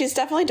it's like she's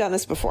definitely done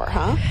this before,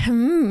 huh?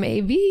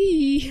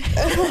 Maybe.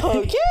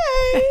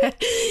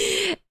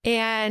 Okay.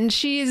 And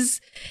she's,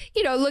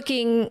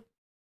 looking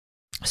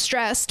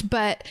stressed,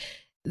 but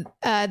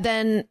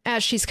then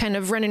as she's kind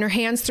of running her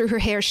hands through her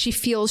hair, she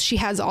feels she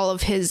has all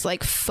of his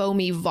like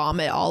foamy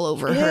vomit all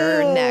over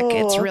her neck.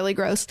 It's really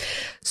gross.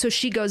 So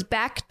she goes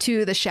back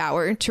to the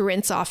shower to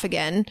rinse off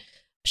again.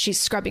 She's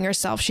scrubbing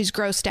herself. She's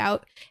grossed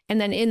out.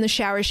 And then in the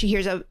shower, she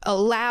hears a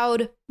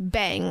loud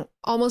bang,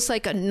 almost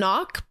like a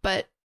knock,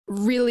 but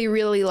really,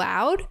 really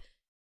loud.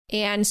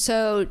 And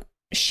so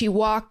she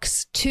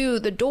walks to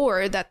the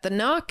door that the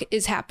knock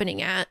is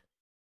happening at.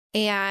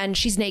 And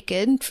she's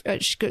naked.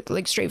 She goes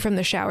like straight from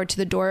the shower to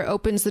the door,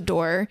 opens the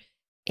door.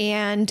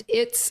 And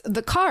it's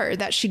the car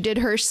that she did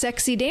her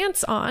sexy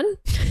dance on.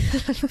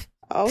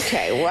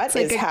 Okay, what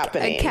is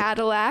happening? A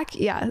Cadillac.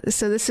 Yeah.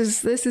 So this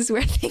is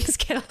where things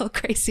get a little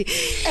crazy.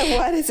 And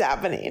what is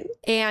happening?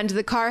 And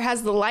the car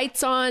has the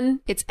lights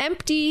on. It's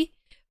empty,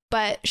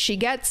 but she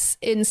gets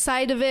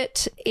inside of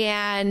it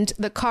and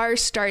the car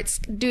starts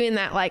doing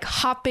that like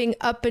hopping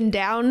up and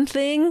down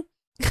thing.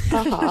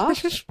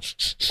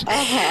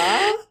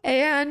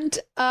 And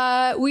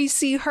we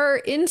see her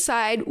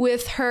inside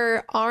with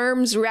her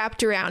arms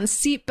wrapped around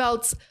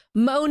seatbelts,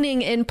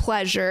 moaning in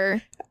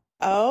pleasure.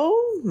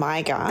 Oh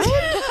my God.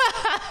 What?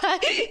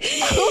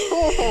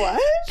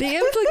 The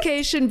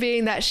implication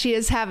being that she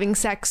is having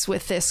sex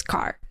with this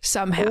car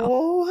somehow.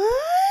 What?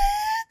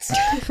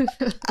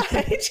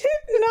 I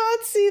did not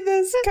see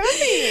this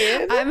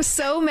coming. I'm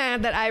so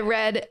mad that I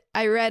read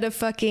a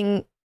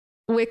fucking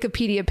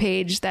Wikipedia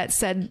page that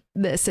said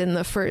this in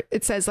the first.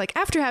 It says like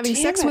after having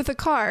sex with a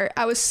car.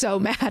 I was so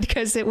mad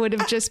because it would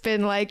have just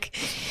been like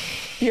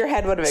your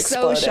head would have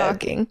exploded. So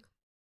shocking.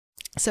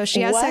 So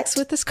she has sex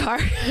with this car.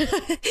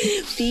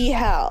 The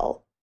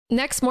hell.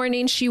 Next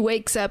morning, she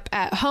wakes up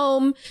at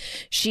home.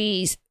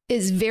 She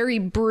is very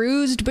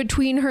bruised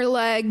between her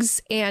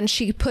legs and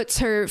she puts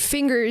her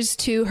fingers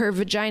to her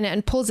vagina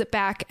and pulls it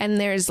back.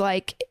 And there's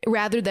like,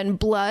 rather than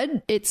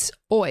blood, it's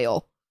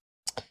oil.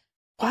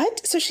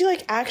 What? So she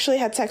like actually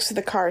had sex with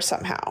the car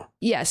somehow?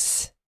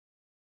 Yes.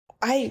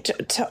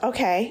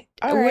 Okay.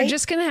 All We're right.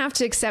 just going to have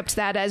to accept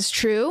that as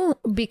true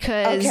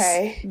because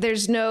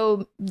there's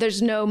no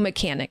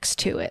mechanics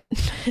to it.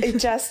 It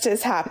just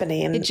is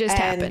happening. It just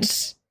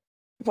happened.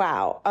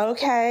 Wow.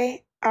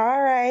 Okay.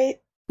 All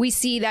right. We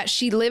see that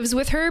she lives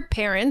with her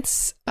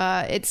parents.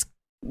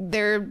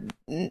 They're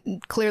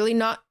clearly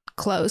not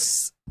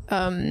close.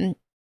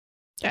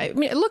 I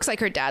mean, it looks like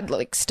her dad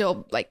like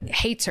still like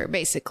hates her,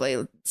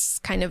 basically. It's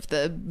kind of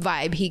the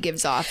vibe he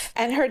gives off.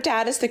 And her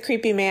dad is the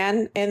creepy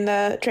man in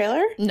the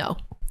trailer? No.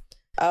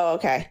 Oh,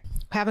 okay.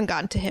 Haven't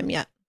gotten to him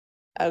yet.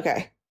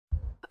 Okay.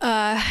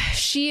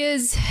 She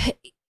is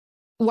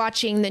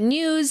watching the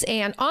news,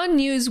 and on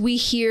news we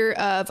hear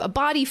of a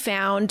body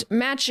found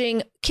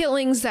matching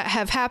killings that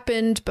have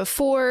happened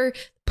before.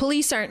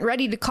 Police aren't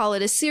ready to call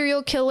it a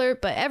serial killer,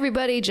 but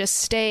everybody just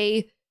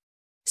stay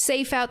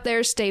safe out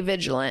there, stay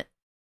vigilant.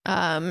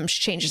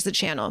 She changes the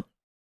channel.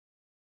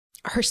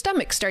 Her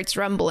stomach starts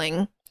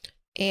rumbling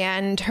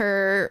and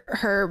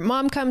her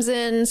mom comes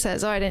in,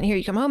 says, "Oh, I didn't hear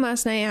you come home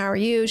last night. How are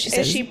you?" She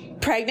says, "Is she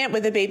pregnant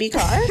with a baby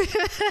car?"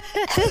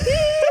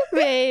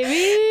 Maybe.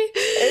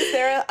 Is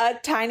there a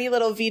tiny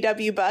little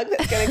VW bug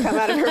that's going to come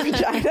out of her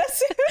vagina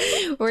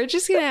soon? We're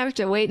just going to have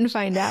to wait and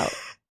find out.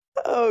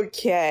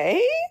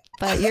 Okay.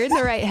 But you're in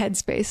the right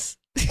headspace.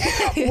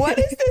 What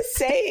is this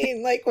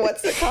saying? Like,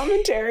 what's the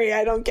commentary?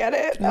 I don't get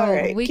it. All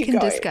right, we can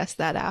discuss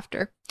that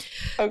after.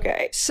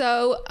 Okay.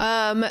 So,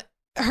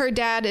 her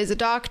dad is a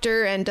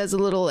doctor and does a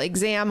little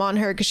exam on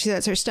her because she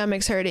says her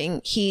stomach's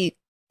hurting. He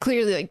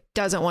clearly like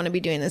doesn't want to be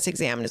doing this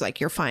exam and is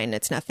like, "You're fine.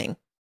 It's nothing."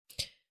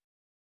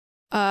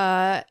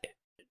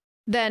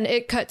 Then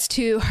it cuts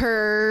to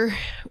her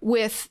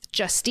with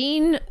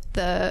Justine,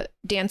 the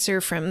dancer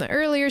from the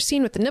earlier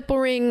scene with the nipple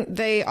ring.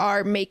 They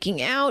are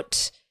making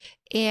out.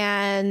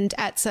 And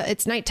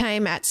it's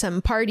nighttime at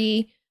some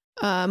party,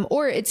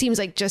 or it seems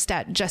like just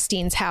at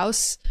Justine's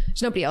house.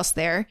 There's nobody else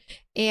there.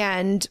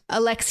 And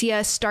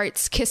Alexia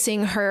starts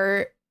kissing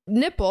her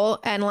nipple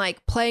and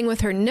like playing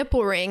with her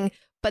nipple ring,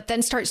 but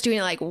then starts doing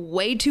it like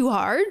way too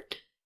hard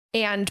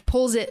and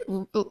pulls it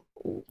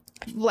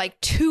like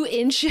 2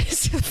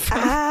 inches from,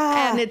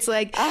 and it's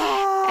like,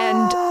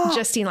 and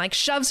Justine like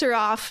shoves her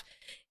off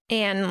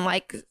and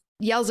like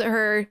yells at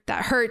her,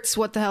 "That hurts.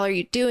 What the hell are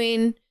you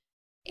doing?"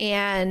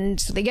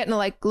 And so they get in a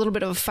little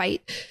bit of a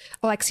fight.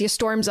 Alexia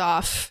storms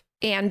off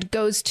and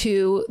goes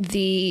to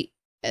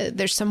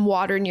there's some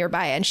water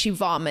nearby and she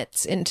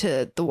vomits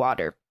into the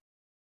water.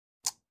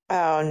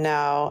 Oh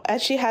no.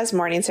 And she has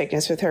morning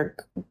sickness with her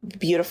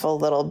beautiful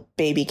little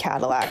baby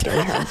Cadillac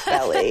in her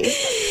belly.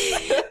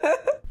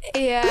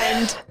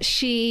 And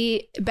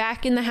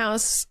back in the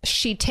house,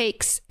 she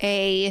takes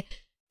a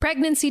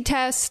pregnancy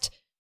test.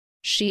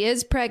 She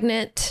is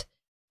pregnant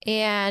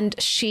and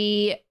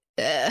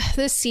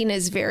this scene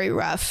is very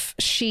rough.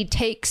 She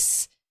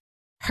takes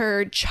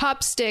her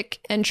chopstick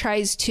and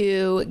tries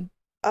to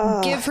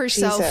give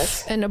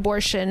herself an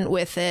abortion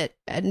with it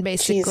and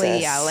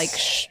basically,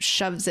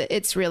 shoves it.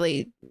 It's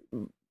really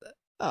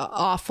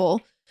awful.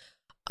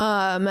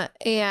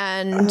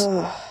 And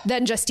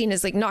then Justine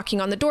is like knocking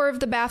on the door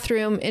of the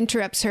bathroom,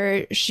 interrupts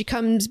her. She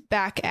comes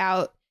back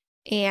out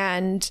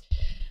and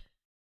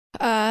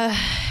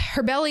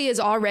her belly is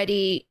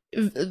already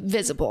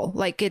visible,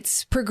 like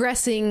it's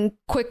progressing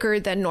quicker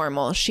than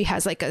normal. She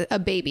has like a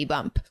baby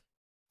bump.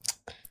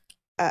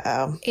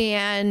 Uh-oh.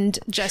 And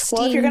Justine...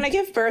 Well, if you're going to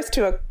give birth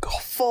to a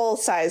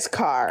full-size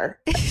car,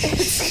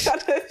 it's going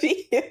to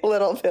be a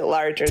little bit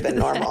larger than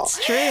normal.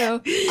 That's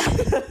true.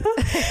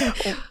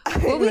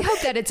 Well, we hope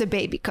that it's a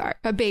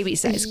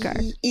baby-sized car.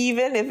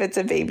 Even if it's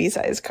a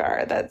baby-sized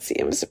car, that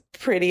seems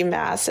pretty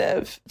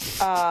massive.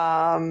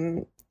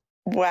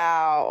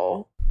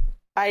 Wow.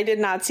 I did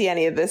not see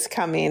any of this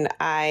coming.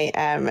 I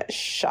am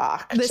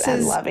shocked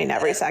and loving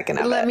every second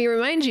of it. Let me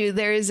remind you,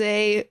 there is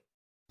a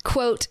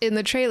quote in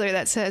the trailer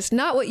that says,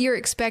 "Not what you're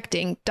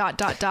expecting, ...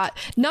 not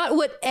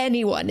what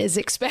anyone is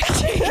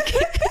expecting."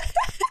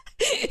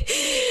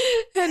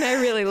 And I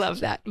really love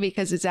that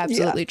because it's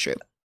absolutely true.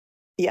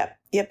 Yep.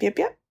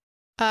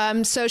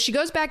 So she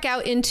goes back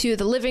out into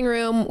the living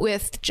room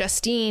with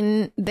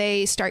Justine.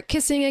 They start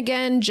kissing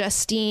again.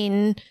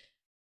 Justine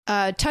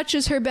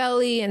touches her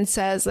belly and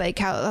says, like,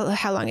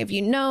 how long have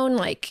you known?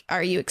 Like,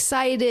 are you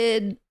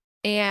excited?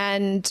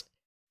 And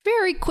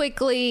very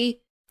quickly,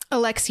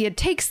 Alexia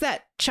takes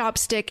that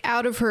chopstick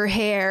out of her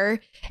hair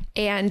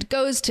and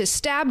goes to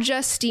stab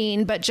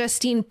Justine, but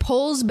Justine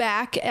pulls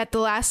back at the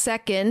last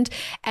second,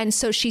 and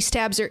so she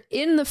stabs her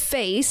in the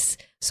face.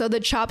 So the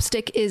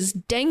chopstick is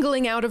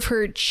dangling out of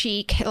her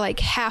cheek, like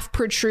half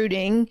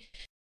protruding.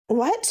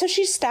 What? So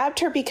she stabbed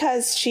her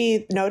because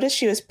she noticed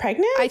she was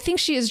pregnant? I think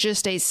she is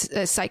just a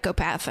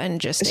psychopath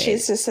and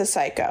she's just a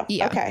psycho.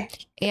 Yeah. Okay.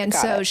 And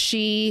so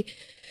she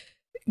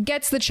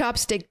gets the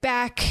chopstick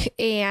back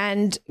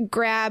and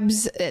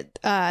grabs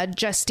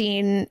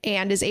Justine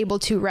and is able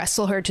to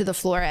wrestle her to the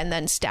floor and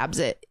then stabs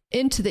it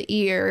into the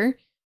ear.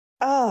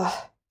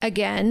 Oh.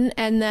 Again.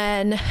 And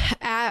then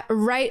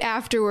right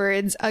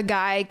afterwards, a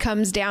guy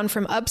comes down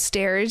from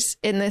upstairs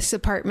in this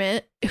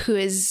apartment who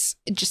is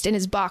just in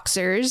his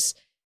boxers.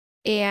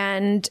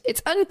 And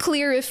it's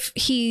unclear if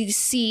he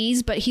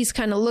sees, but he's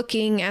kind of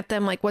looking at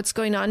them like, what's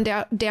going on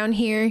down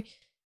here?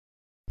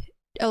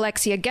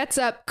 Alexia gets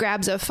up,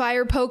 grabs a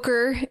fire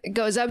poker,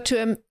 goes up to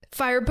him,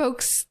 fire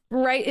pokes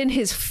right in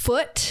his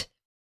foot.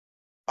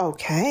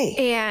 Okay.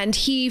 And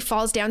he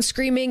falls down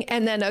screaming.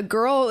 And then a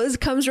girl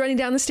comes running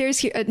down the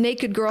stairs. A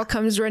naked girl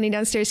comes running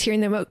downstairs,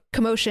 hearing the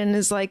commotion,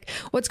 is like,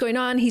 what's going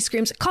on? He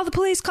screams, call the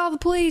police, call the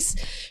police.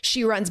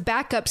 She runs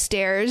back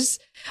upstairs.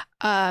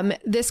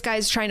 This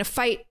guy's trying to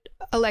fight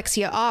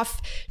Alexia off.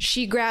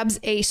 She grabs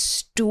a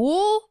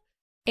stool,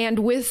 and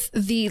with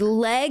the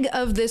leg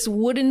of this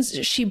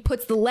she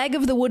puts the leg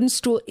of the wooden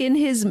stool in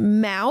his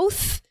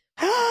mouth.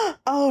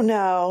 Oh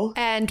no.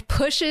 And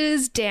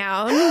pushes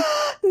down.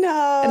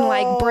 No. And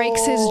like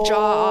breaks his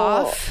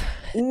jaw off.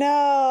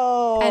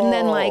 No. And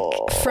then like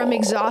from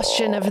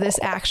exhaustion of this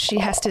act, she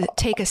has to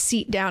take a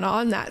seat down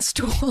on that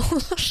stool.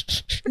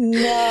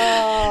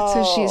 No.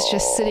 So she's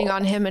just sitting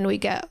on him, and we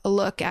get a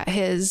look at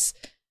his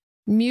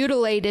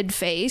mutilated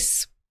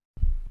face.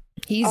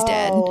 He's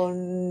dead. Oh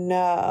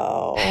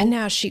no. And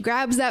now she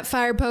grabs that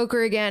fire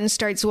poker again,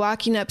 starts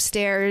walking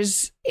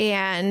upstairs,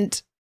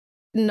 and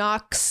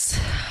knocks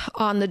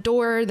on the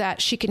door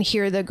that she can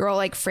hear the girl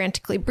like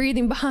frantically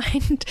breathing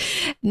behind.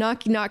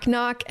 Knock, knock,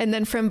 knock. And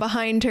then from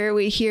behind her,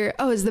 we hear,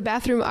 oh, is the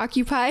bathroom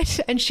occupied?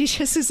 And she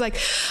just is like,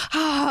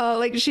 oh,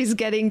 like she's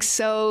getting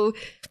so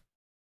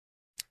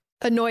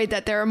annoyed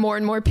that there are more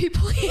and more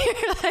people here.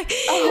 Like,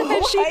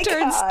 and she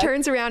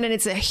turns around, and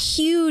it's a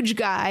huge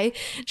guy.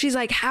 She's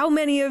like, how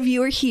many of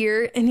you are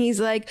here? And he's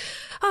like,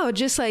 oh,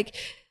 just like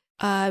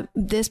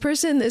this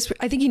person,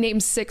 I think he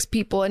named 6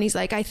 people. And he's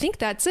like, I think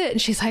that's it.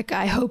 And she's like,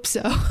 I hope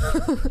so.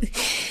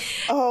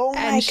 Oh my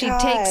God. And she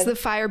takes the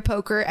fire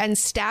poker and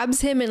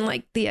stabs him in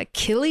like the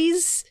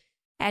Achilles,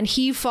 and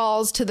he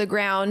falls to the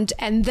ground.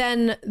 And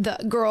then the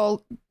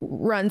girl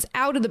runs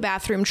out of the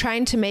bathroom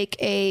trying to make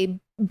a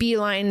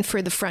beeline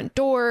for the front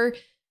door.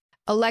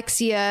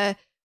 Alexia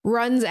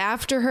runs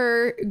after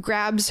her,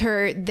 grabs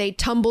her. They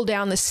tumble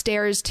down the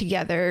stairs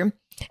together,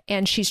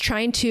 and she's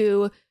trying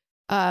to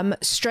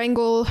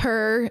strangle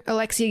her.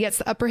 Alexia gets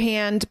the upper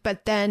hand,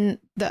 but then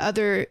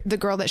the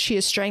girl that she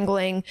is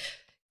strangling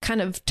kind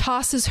of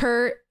tosses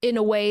her in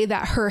a way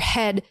that her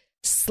head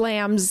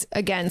slams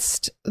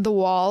against the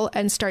wall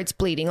and starts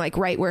bleeding, like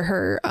right where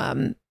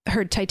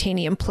her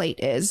titanium plate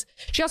is.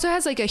 She also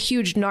has like a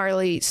huge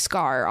gnarly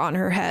scar on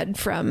her head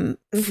from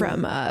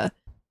the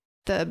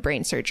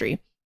brain surgery.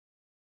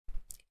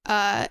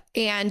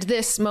 And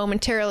this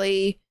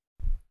momentarily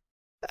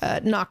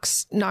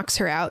knocks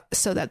her out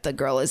so that the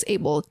girl is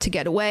able to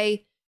get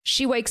away.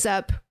 She wakes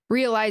up,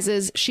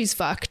 realizes she's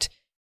fucked,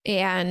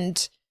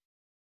 and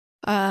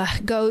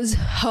goes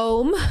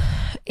home.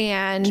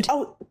 And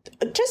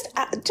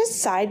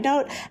just side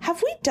note,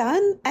 have we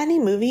done any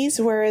movies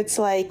where it's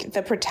like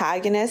the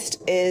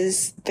protagonist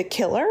is the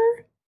killer?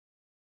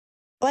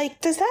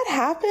 Like, does that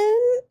happen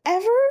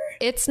ever?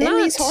 It's in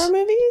not these horror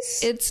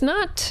movies. It's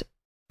not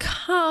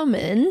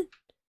common.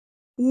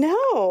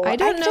 No, I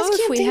don't know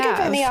if we have.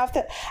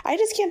 I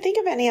just can't think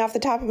of any off the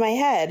top of my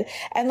head.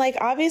 And like,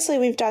 obviously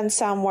we've done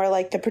some where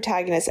like the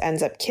protagonist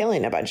ends up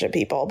killing a bunch of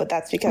people, but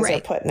that's because they're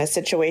put in a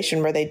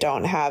situation where they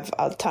don't have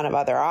a ton of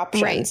other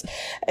options. Right.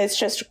 It's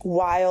just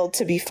wild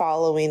to be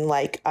following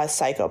like a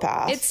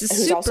psychopath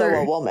who's also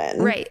a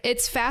woman. Right.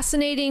 It's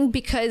fascinating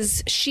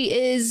because she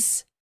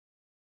is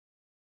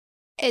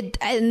at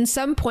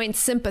some points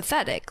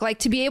sympathetic. Like,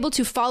 to be able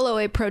to follow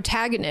a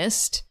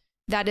protagonist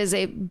that is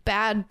a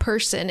bad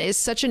person is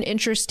such an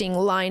interesting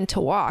line to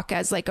walk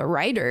as like a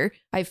writer.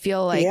 I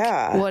feel like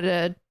what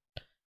a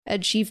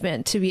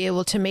achievement to be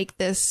able to make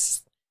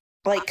this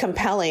like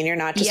compelling. You're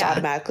not just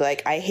automatically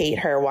like, I hate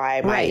her. Why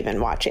am I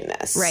even watching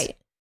this? Right.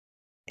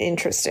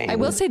 Interesting. I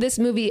will say this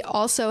movie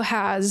also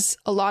has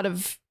a lot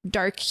of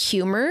dark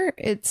humor.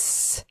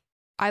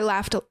 I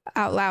laughed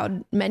out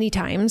loud many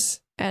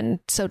times, and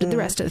so did the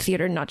rest of the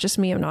theater. Not just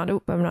me. I'm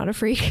not a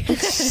freak.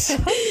 Just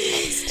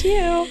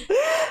you.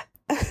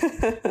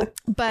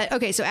 But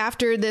okay, so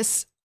after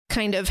this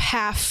kind of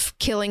half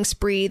killing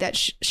spree that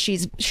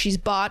she's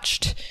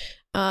botched,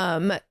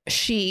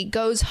 she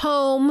goes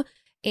home,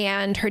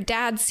 and her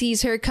dad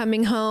sees her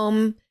coming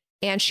home,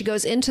 and she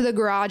goes into the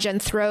garage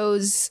and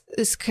throws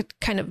this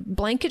kind of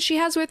blanket she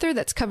has with her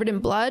that's covered in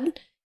blood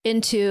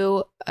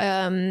into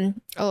a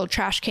little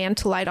trash can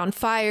to light on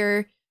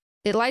fire.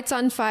 It lights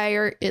on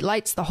fire. It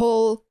lights the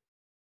whole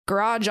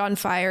garage on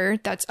fire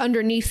that's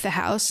underneath the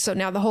house. So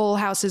now the whole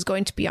house is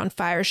going to be on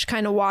fire. She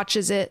kind of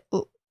watches it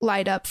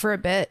light up for a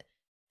bit,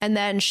 and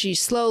then she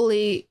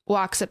slowly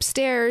walks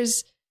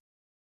upstairs,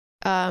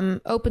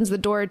 opens the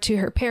door to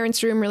her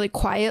parents' room really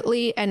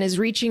quietly, and is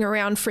reaching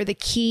around for the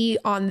key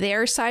on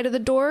their side of the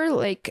door.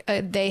 Like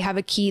they have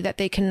a key that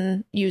they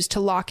can use to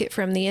lock it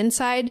from the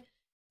inside.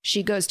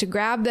 She goes to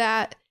grab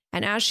that,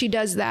 and as she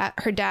does that,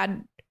 her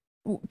dad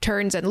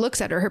turns and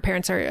looks at her. Her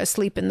parents are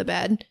asleep in the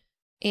bed,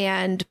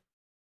 and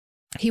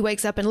he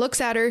wakes up and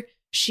looks at her.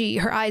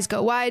 Her eyes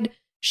go wide.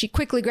 She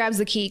quickly grabs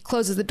the key,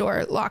 closes the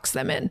door, locks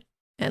them in,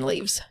 and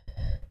leaves.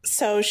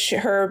 So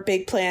her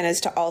big plan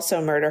is to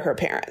also murder her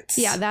parents.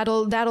 Yeah,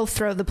 that'll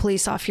throw the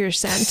police off your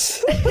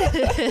scent.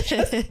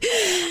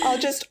 I'll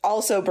just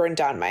also burn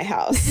down my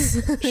house.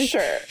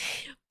 Sure.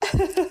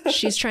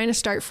 She's trying to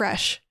start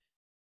fresh.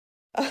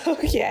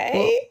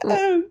 Okay.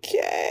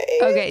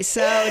 Okay,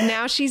 so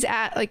now she's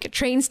at like a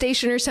train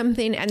station or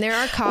something, and there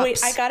are cops. Wait,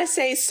 I gotta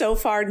say, so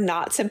far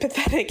not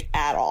sympathetic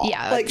at all.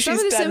 Yeah, like some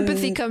of the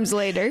sympathy comes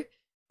later.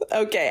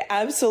 Okay,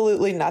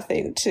 absolutely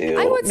nothing to.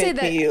 I would say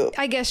that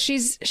I guess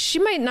she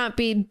might not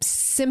be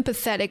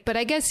sympathetic, but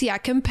I guess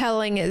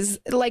compelling is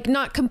like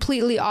not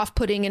completely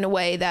off-putting in a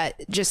way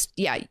that just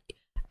like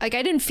I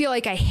didn't feel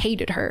like I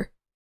hated her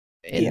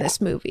in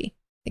this movie.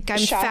 Like, I'm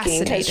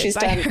shocking because she's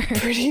done her.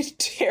 Pretty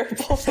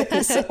terrible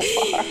things so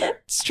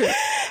far. It's true.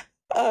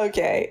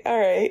 Okay. All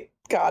right.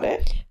 Got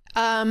it.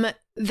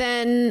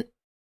 Then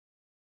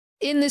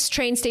in this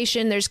train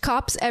station, there's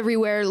cops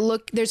everywhere.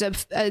 Look, there's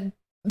a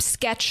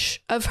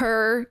sketch of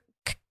her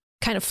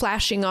kind of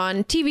flashing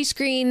on TV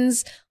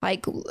screens,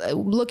 like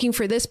looking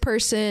for this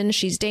person.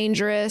 She's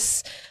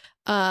dangerous.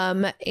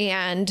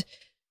 And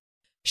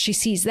she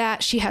sees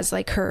that. She has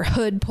like her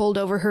hood pulled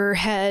over her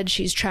head.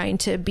 She's trying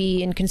to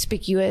be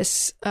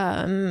inconspicuous.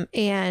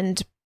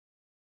 And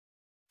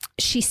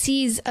she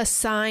sees a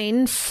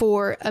sign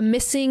for a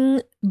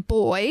missing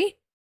boy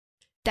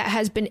that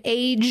has been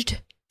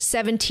aged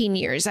 17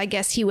 years. I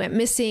guess he went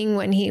missing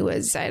when he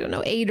was,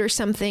 8 or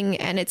something.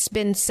 And it's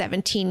been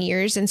 17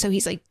 years. And so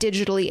he's like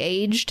digitally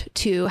aged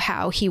to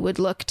how he would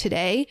look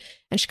today.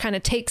 And she kind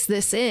of takes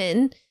this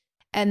in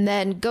and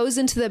then goes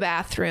into the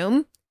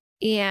bathroom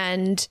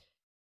and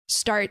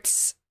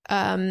starts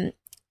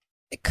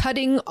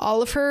cutting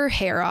all of her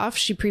hair off.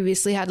 She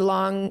previously had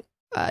long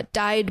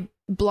dyed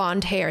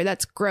blonde hair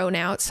that's grown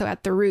out, so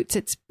at the roots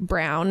it's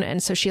brown,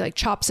 and so she like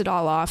chops it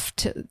all off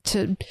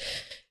to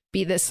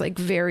be this like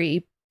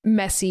very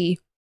messy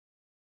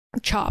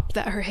chop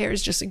that her hair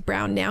is just like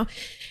brown now.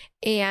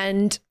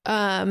 And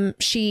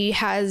she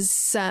has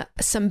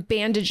some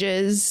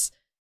bandages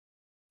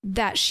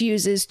that she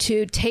uses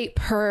to tape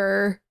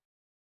her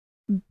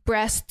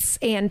breasts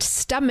and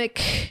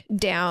stomach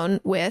down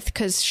with,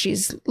 because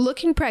she's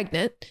looking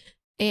pregnant.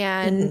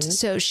 And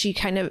so she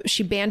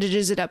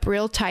bandages it up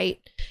real tight,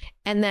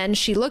 and then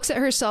she looks at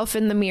herself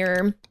in the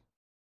mirror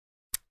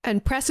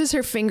and presses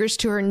her fingers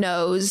to her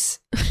nose.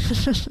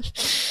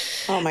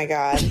 Oh my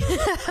God.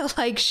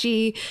 Like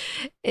she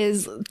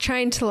is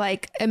trying to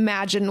like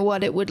imagine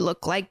what it would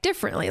look like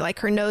differently. Like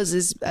her nose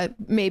is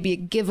maybe a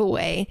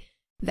giveaway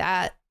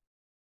that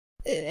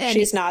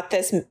she's not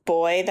this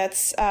boy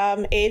that's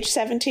age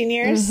 17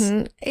 years.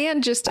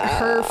 And just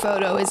her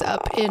photo is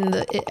up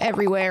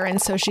everywhere,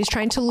 and so she's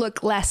trying to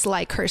look less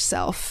like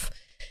herself.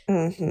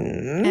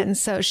 And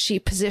so she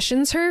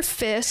positions her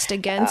fist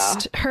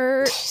against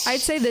her. I'd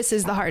say this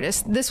was the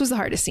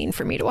hardest scene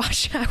for me to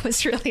watch. I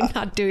was really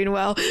not doing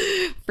well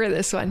for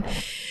this one.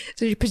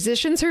 So she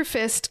positions her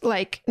fist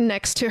like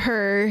next to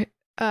her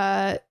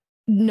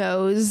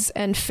nose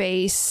and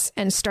face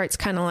and starts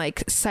kind of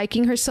like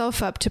psyching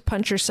herself up to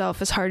punch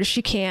herself as hard as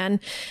she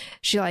can.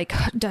 She like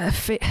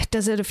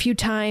does it a few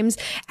times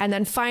and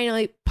then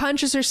finally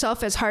punches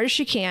herself as hard as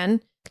she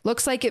can.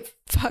 Looks like it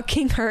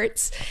fucking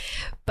hurts,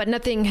 but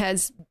nothing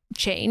has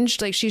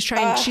changed. Like she's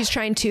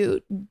trying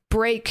to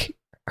break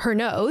her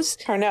nose.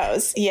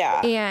 Yeah.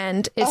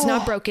 And it's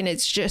not broken.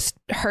 It's just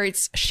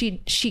hurts.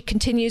 She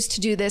continues to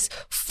do this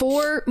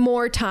 4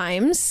 more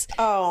times.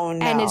 Oh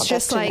no. And it's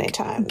just like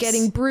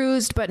getting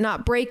bruised, but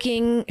not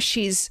breaking.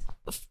 She's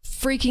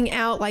freaking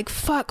out like,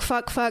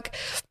 fuck.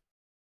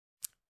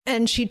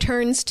 And she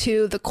turns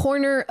to the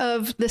corner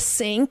of the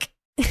sink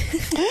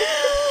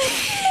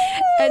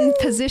and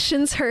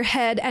positions her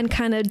head and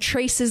kind of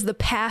traces the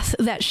path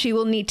that she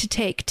will need to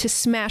take to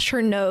smash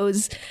her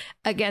nose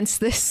against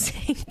this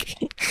sink.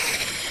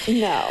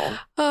 No.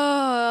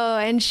 Oh,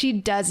 and she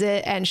does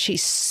it and she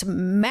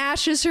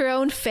smashes her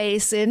own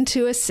face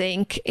into a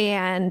sink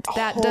and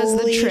that does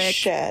the trick.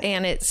 Shit.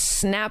 And it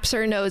snaps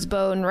her nose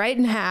bone right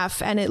in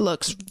half and it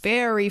looks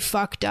very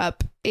fucked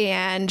up.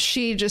 And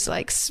she just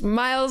like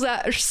smiles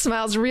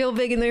real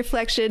big in the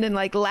reflection and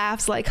like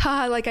laughs like,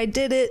 ha, like I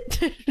did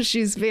it.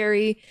 She's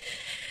very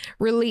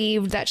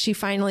relieved that she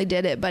finally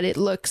did it, but it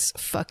looks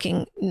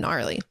fucking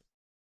gnarly.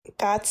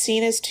 That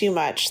scene is too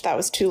much. That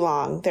was too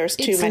long. There's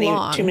too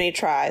many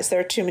tries. There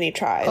are too many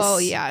tries. Oh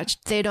yeah,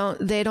 they don't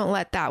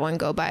let that one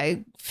go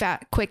by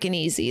quick and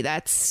easy.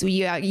 That's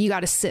you got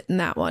to sit in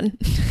that one.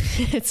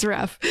 It's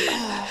rough.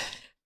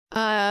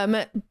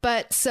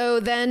 But so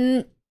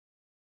then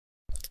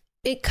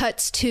it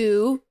cuts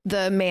to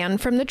the man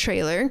from the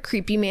trailer,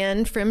 creepy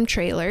man from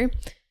trailer.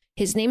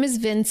 His name is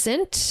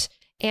Vincent.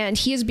 And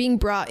he is being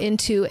brought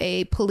into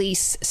a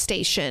police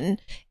station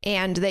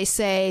and they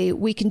say,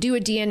 we can do a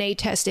DNA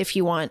test if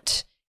you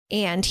want.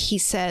 And he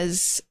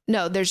says,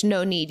 no, there's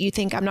no need. You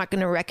think I'm not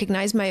going to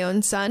recognize my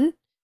own son?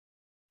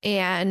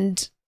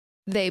 And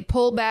they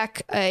pull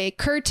back a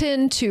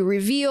curtain to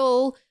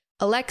reveal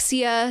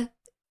Alexia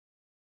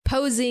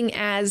posing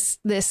as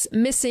this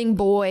missing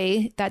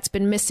boy that's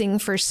been missing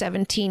for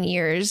 17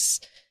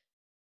 years.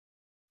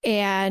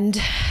 And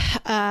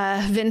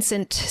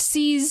Vincent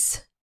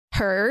sees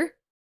her.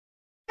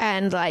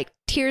 And like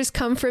tears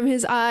come from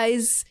his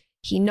eyes.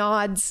 He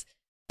nods.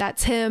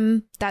 That's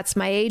him. That's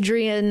my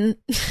Adrian.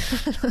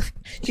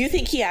 Do you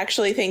think he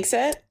actually thinks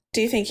it?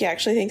 Do you think he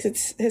actually thinks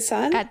it's his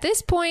son? At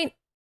this point,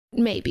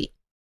 maybe.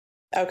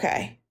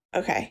 Okay.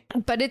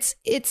 But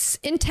it's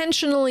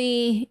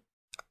intentionally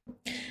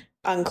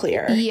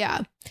unclear. Yeah.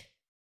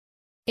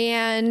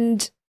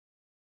 And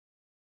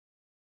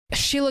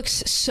she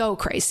looks so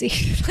crazy.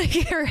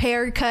 Like her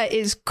haircut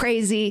is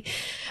crazy.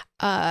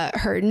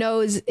 Her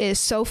nose is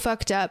so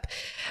fucked up.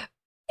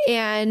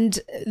 And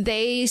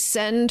they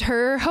send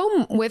her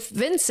home with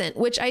Vincent,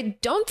 which I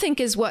don't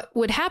think is what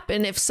would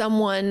happen if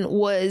someone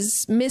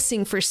was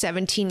missing for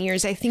 17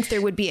 years. I think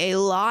there would be a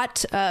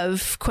lot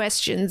of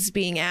questions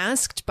being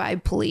asked by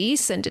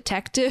police and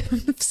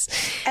detectives.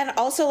 And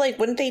also, like,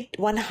 wouldn't they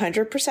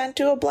 100%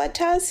 do a blood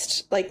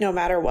test? Like, no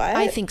matter what?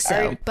 I think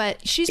so.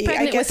 But she's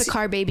pregnant with a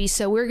car baby,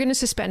 so we're going to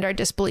suspend our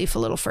disbelief a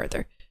little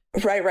further.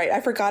 Right.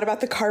 I forgot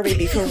about the car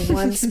baby for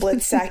one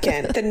split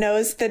second. The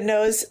nose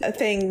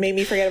thing made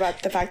me forget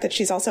about the fact that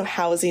she's also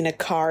housing a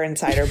car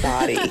inside her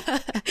body.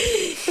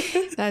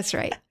 That's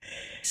right.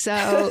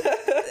 So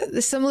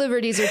some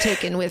liberties are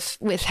taken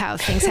with how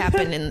things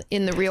happen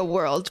in the real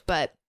world.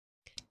 But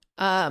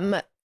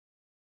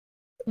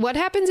what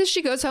happens is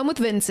she goes home with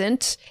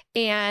Vincent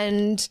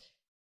and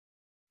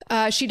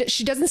she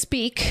doesn't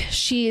speak.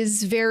 She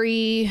is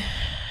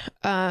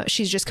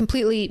she's just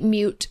completely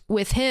mute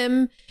with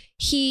him.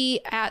 He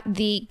at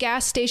the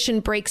gas station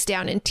breaks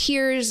down in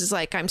tears, is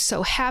like, I'm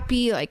so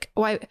happy. Like,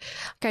 why?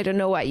 I don't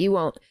know why you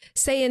won't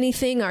say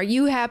anything. Are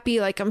you happy?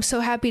 Like, I'm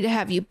so happy to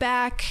have you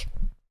back.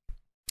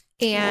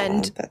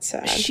 And that's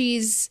sad.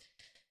 She's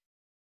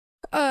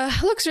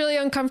looks really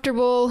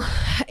uncomfortable.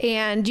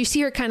 And you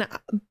see her kind of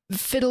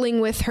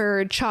fiddling with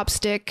her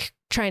chopstick,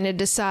 trying to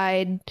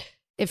decide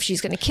if she's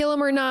going to kill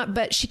him or not.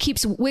 But she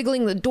keeps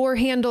wiggling the door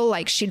handle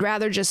like she'd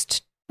rather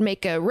just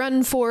make a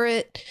run for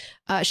it.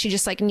 She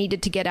just like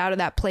needed to get out of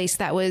that place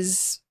that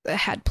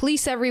had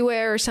police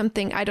everywhere or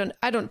something. I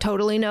don't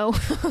totally know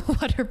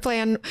what her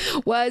plan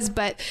was,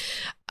 but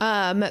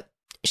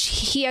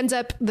he ends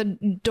up,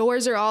 the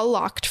doors are all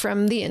locked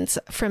from the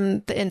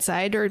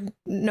inside, or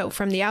no,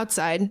 from the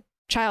outside,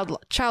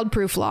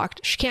 child-proof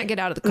locked. She can't get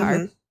out of the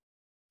car.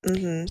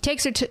 Mm-hmm.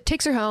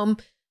 Takes her home,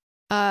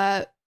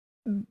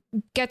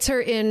 gets her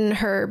in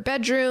her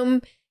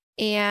bedroom,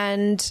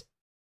 and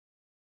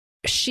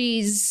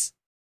she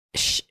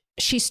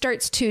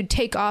starts to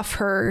take off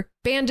her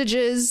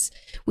bandages.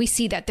 We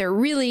see that they're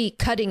really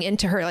cutting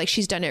into her, like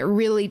she's done it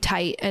really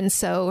tight, and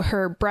so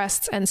her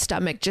breasts and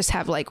stomach just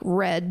have like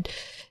red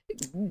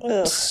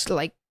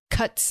like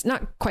cuts,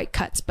 not quite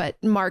cuts, but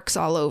marks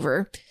all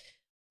over.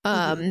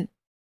 And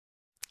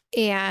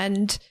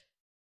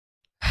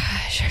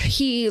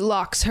he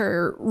locks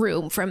her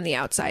room from the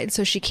outside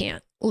so she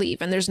can't leave,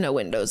 and there's no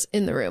windows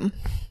in the room.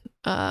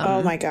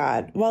 Oh my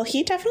God. Well,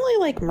 he definitely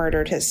like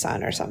murdered his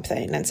son or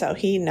something. And so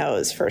he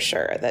knows for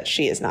sure that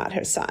she is not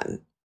his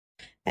son.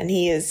 And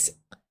he is.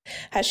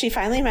 Has she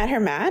finally met her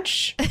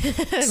match?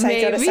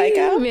 Psycho to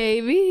psycho?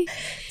 Maybe.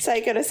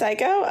 Psycho to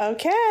psycho?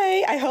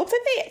 Okay. I hope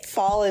that they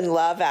fall in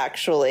love,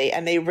 actually,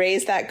 and they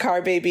raise that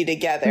car baby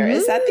together.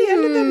 Is that the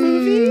end of the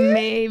movie?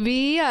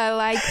 Maybe. I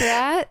like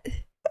that.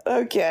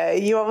 Okay.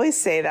 You always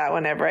say that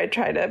whenever I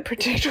try to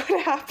predict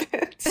what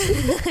happens.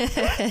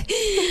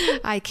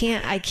 I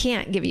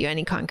can't give you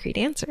any concrete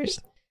answers.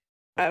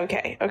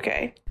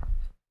 Okay.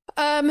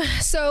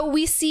 So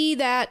we see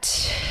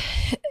that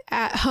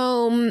at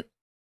home,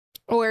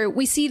 or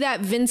we see that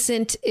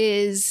Vincent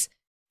is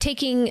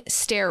taking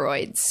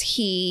steroids.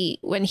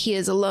 When he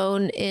is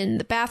alone in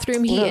the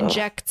bathroom, he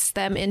injects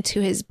them into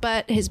his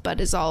butt. His butt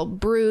is all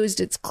bruised.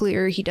 It's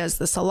clear he does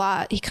this a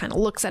lot. He kind of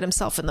looks at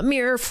himself in the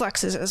mirror,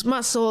 flexes his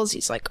muscles.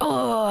 He's like,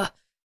 oh.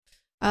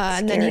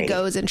 And then he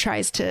goes and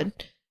tries to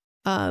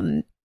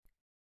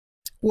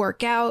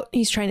work out.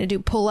 He's trying to do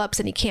pull-ups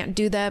and he can't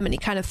do them. And he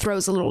kind of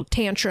throws a little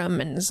tantrum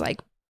and is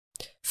like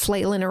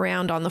flailing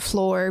around on the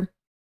floor.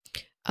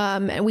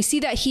 And we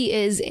see that he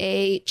is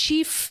a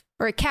chief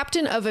or a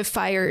captain of a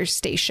fire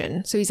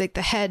station. So he's like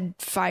the head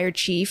fire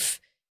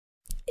chief.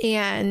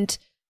 And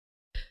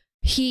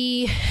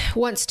he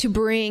wants to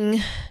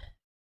bring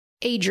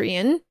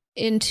Adrian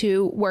in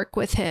to work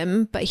with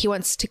him, but he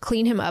wants to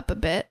clean him up a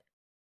bit.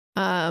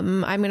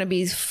 I'm going to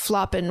be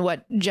flopping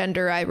what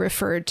gender I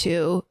referred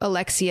to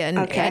Alexia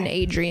and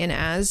Adrian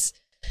as.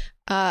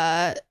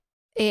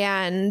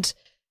 And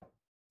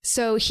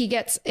so he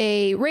gets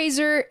a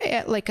razor,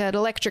 like an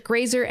electric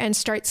razor, and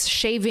starts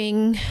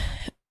shaving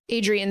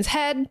Adrian's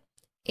head,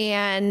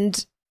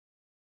 and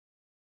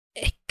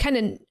kind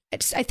of,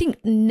 I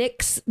think,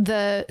 nicks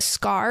the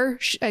scar.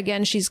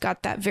 Again, she's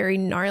got that very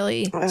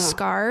gnarly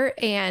scar.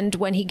 And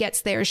when he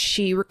gets there,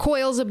 she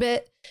recoils a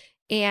bit.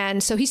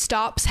 And so he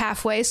stops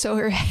halfway. So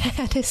her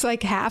head is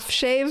like half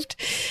shaved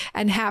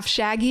and half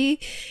shaggy.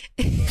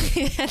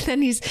 And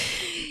then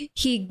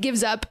he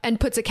gives up and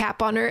puts a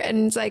cap on her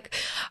and is like,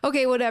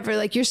 okay, whatever.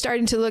 Like, you're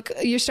starting to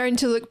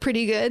look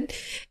pretty good.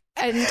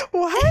 And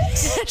what?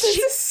 This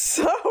is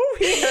so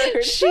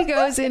weird. She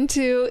goes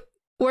into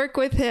work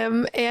with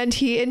him and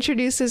he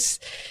introduces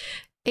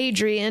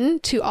Adrian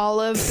to all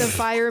of the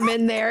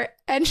firemen there.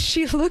 And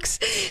she looks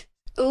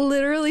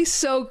literally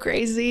so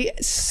crazy,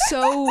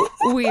 so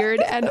weird,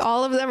 and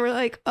all of them are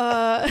like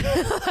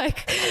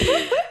like,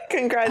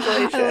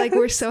 congratulations, like,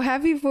 we're so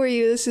happy for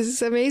you, this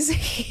is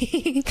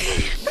amazing.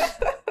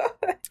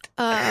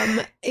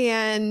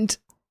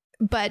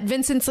 But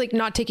Vincent's like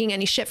not taking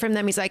any shit from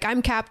them. He's like,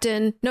 I'm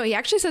captain. No, he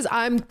actually says,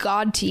 I'm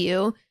God to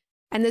you,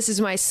 and this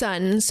is my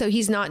son. So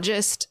he's not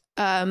just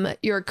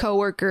your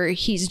coworker,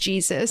 he's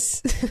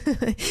Jesus.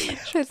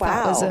 Which I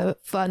thought was a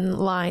fun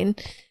line.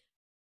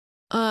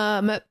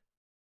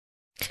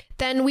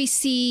 Then we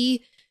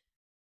see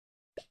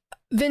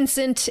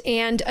Vincent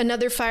and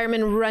another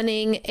fireman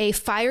running a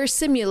fire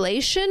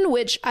simulation,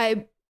 which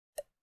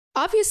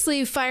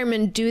obviously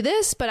firemen do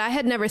this, but I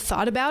had never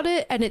thought about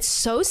it. And it's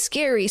so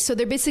scary. So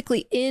they're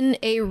basically in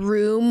a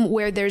room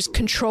where there's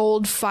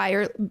controlled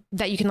fire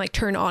that you can like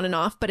turn on and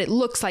off, but it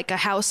looks like a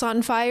house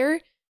on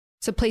fire.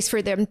 It's a place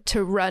for them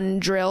to run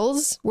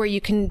drills where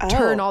you can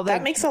turn all the...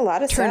 That makes a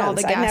lot of sense. All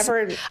the gas.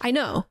 I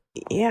know.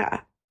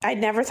 Yeah. I'd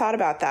never thought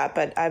about that,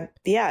 but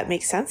it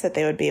makes sense that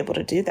they would be able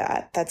to do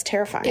that. That's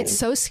terrifying. It's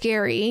so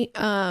scary.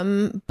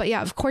 But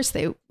yeah, of course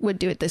they would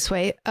do it this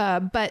way.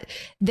 But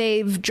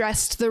they've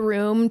dressed the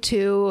room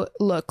to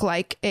look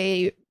like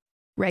a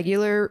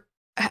regular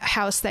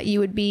house that you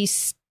would be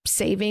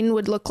saving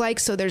would look like.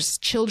 So there's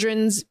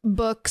children's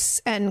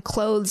books and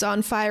clothes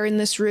on fire in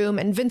this room.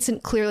 And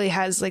Vincent clearly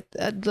has like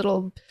a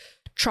little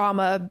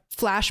trauma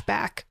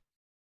flashback.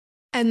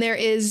 And there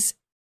is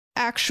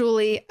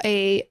actually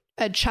a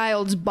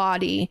child's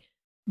body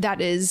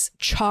that is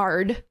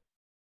charred,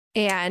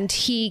 and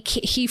he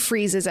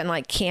freezes and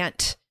like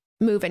can't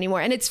move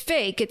anymore, and it's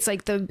fake. It's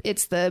like the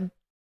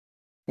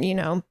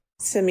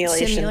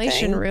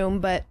simulation room,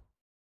 but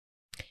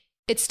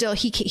it's still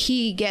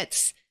he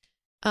gets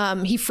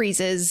he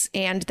freezes,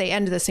 and they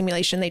end the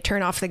simulation. They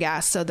turn off the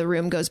gas, so the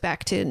room goes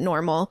back to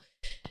normal.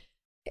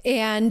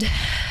 And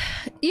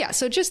yeah,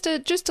 so just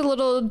a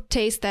little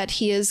taste that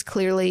he is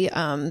clearly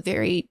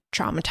very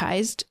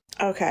traumatized.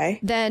 Okay.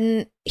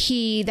 Then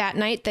that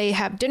night they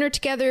have dinner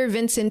together,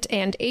 Vincent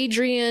and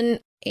Adrian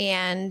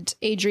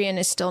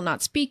is still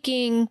not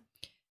speaking.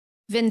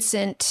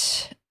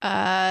 Vincent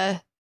says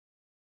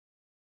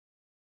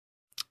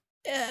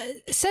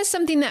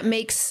something that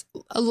makes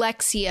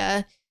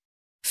Alexia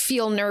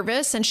feel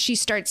nervous, and she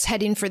starts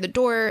heading for the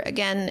door.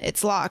 Again,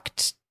 it's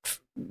locked.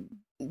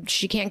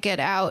 She can't get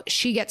out.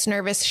 She gets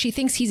nervous. She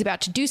thinks he's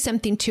about to do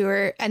something to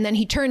her. And then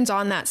he turns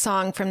on that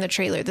song from the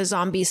trailer, the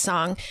zombie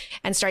song,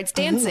 and starts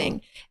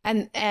dancing.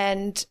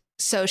 And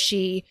so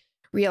she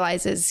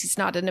realizes he's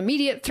not an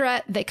immediate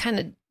threat. They kind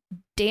of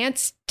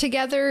dance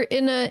together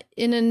in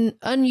an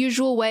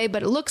unusual way,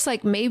 but it looks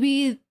like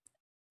maybe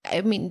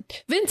I mean,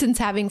 Vincent's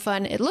having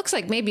fun. It looks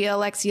like maybe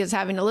Alexia's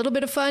having a little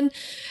bit of fun,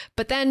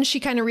 but then she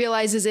kind of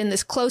realizes in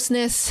this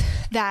closeness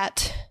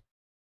that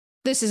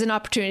this is an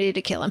opportunity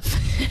to kill him.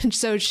 And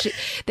so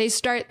they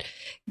start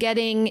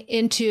getting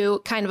into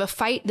kind of a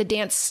fight. The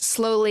dance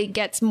slowly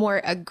gets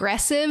more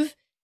aggressive,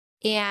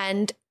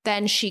 and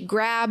then she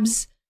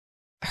grabs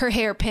her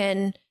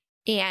hairpin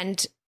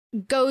and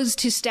goes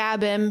to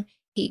stab him.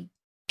 He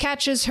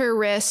catches her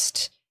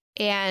wrist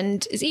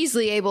and is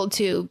easily able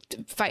to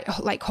fight,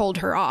 like hold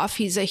her off.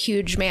 He's a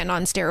huge man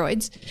on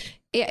steroids.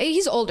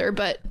 He's older,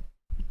 but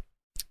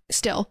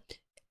still.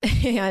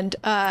 And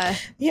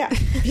yeah,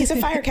 he's a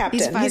fire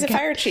captain. He's a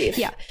fire chief.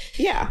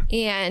 Yeah.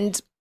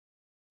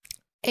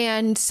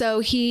 And so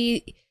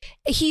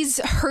he's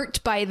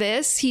hurt by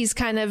this. He's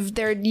kind of,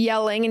 they're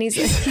yelling, and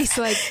he's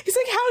like,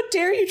 how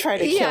dare you try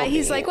to kill me? Yeah,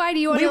 he's like, why do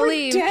you want to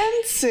leave?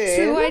 Dancing.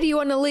 So why do you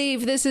want to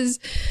leave?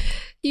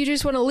 You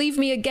just want to leave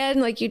me again?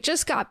 Like, you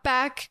just got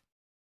back.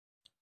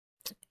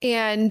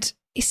 And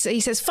he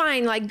says,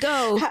 fine, like,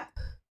 go.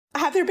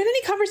 Have there been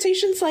any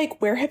conversations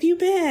like, where have you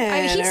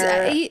been?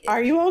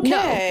 Are you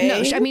okay?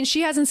 No. I mean,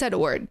 she hasn't said a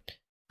word.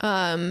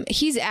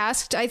 He's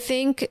asked, I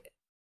think,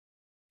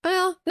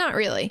 well, not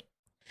really.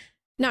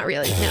 No.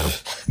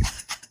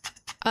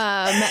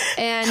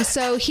 And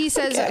so he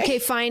says, okay,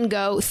 fine,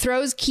 go.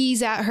 Throws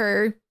keys at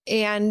her,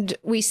 and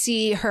we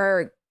see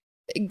her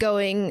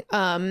going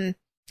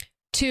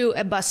to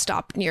a bus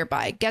stop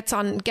nearby. Gets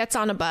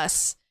on a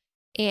bus,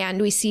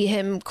 and we see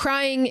him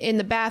crying in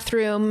the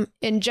bathroom,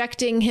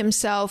 injecting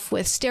himself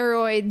with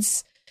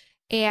steroids.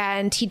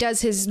 And he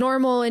does his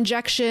normal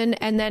injection,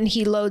 and then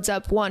he loads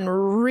up one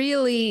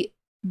really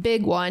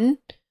big one,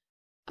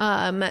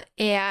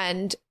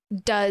 and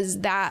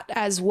does that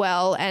as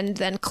well, and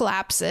then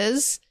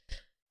collapses.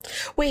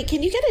 Wait,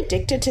 can you get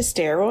addicted to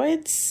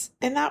steroids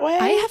in that way?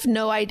 I have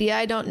no idea.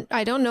 I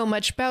don't know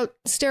much about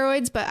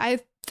steroids, but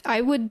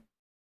I would.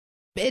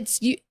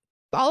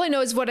 All I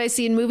know is what I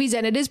see in movies,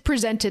 and it is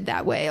presented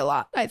that way a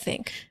lot, I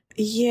think.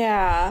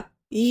 Yeah.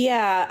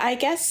 I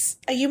guess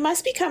you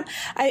must become.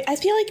 I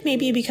feel like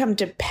maybe you become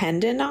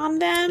dependent on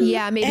them.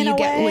 Yeah, maybe you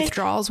get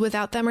withdrawals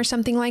without them or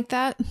something like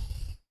that.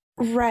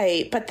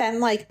 Right. But then,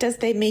 like, does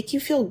they make you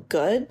feel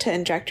good to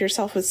inject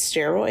yourself with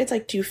steroids?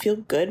 Like, do you feel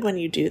good when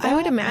you do that? I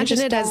would imagine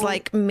it as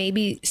like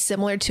maybe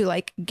similar to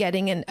like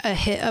getting a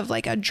hit of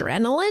like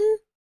adrenaline.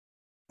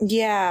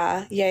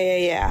 Yeah.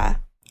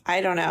 I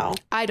don't know.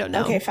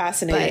 Okay,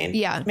 fascinating. But,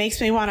 yeah. Makes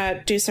me want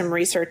to do some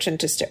research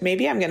into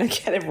maybe I'm going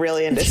to get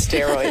really into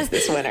steroids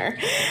this winter.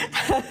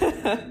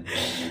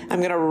 I'm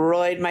going to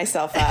roid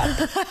myself up.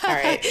 All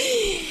right.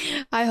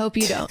 I hope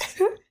you don't.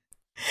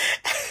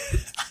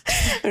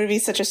 I'm going to be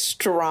such a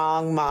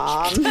strong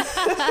mom.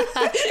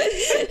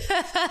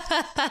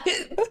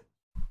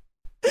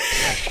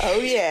 Oh,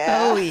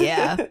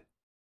 yeah.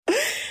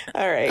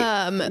 All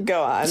right.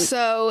 Go on.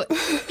 So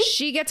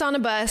she gets on a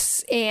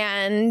bus,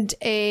 and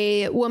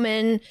a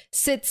woman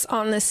sits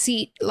on the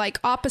seat like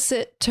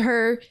opposite to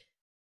her.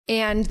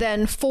 And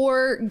then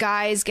 4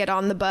 guys get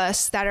on the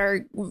bus that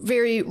are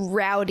very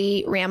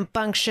rowdy,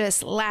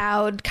 rambunctious,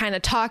 loud, kind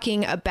of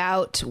talking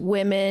about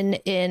women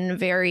in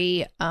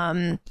very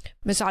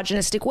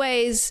misogynistic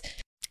ways.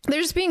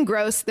 They're just being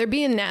gross. They're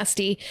being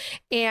nasty.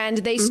 And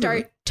they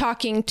start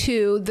talking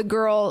to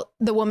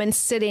the woman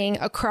sitting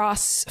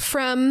across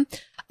from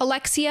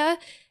Alexia,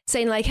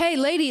 saying like, hey,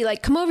 lady,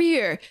 like, come over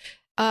here.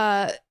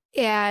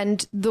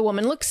 And the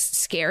woman looks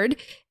scared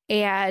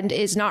and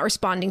is not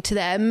responding to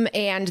them.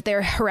 And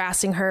they're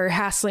harassing her,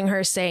 hassling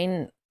her,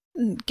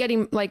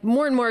 getting like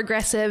more and more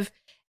aggressive.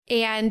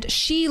 And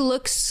she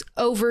looks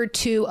over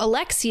to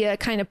Alexia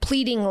kind of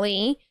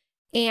pleadingly,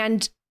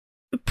 and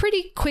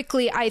pretty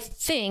quickly, I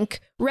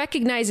think,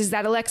 recognizes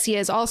that Alexia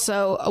is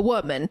also a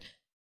woman.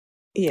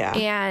 Yeah.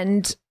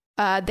 And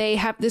they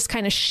have this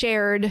kind of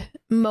shared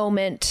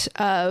moment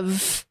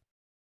of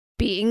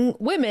being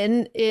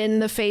women in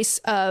the face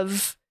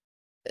of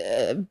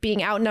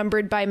being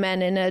outnumbered by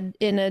men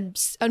in a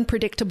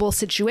unpredictable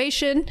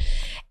situation.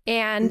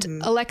 And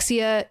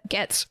Alexia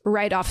gets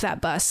right off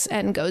that bus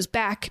and goes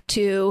back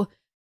to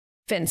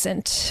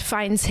Vincent,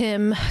 finds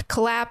him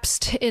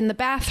collapsed in the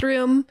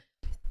bathroom,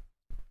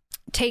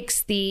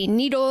 takes the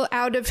needle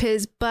out of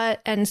his butt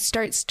and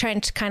starts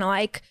trying to kind of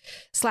like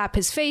slap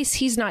his face.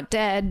 He's not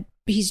dead.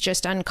 He's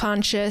just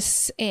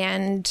unconscious.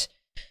 And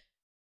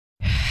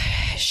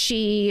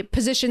she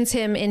positions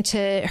him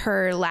into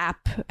her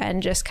lap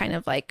and just kind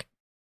of like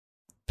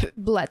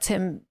lets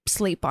him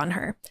sleep on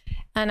her.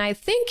 And I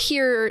think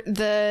here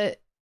the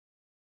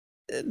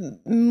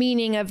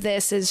meaning of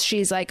this is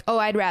she's like, oh,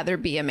 I'd rather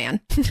be a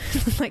man.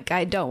 Like,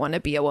 I don't want to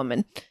be a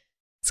woman.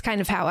 It's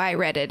kind of how I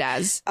read it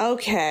as.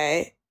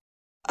 Okay.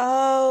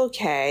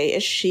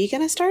 Is she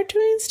gonna start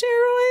doing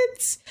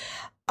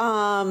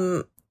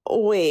steroids?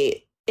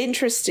 Wait,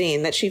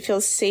 interesting that she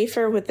feels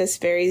safer with this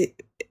very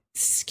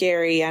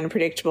scary,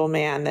 unpredictable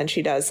man than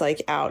she does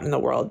like out in the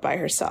world by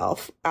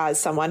herself. As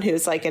someone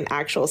who's like an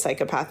actual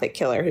psychopathic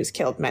killer who's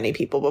killed many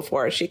people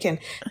before, she can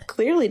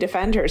clearly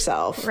defend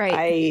herself.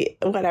 Right.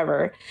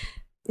 Whatever.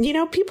 You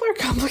know, people are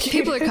complicated.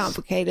 People are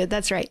complicated.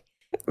 That's right.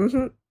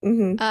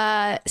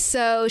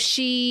 So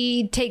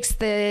she takes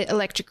the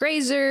electric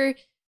razor,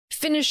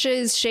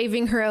 finishes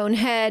shaving her own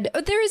head.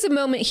 Oh, there is a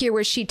moment here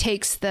where she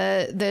takes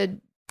the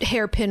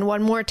hairpin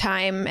one more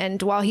time,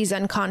 and while he's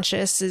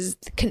unconscious,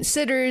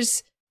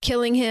 considers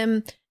killing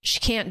him. She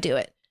can't do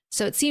it.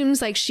 So it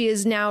seems like she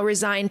is now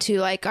resigned to,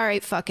 like, all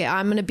right, fuck it,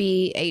 I'm gonna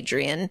be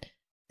Adrian.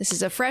 This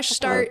is a fresh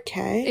start.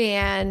 Okay.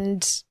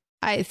 And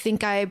I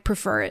think I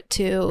prefer it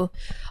to.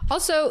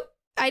 Also,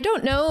 I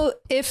don't know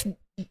if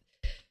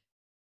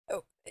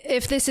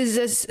this is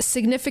a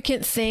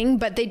significant thing,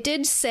 but they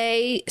did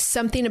say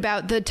something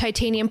about the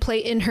titanium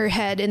plate in her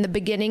head in the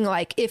beginning.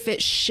 Like, if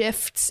it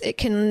shifts, it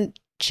can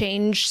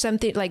change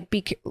something. Like,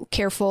 be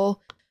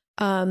careful.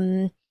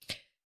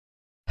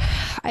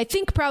 I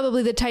think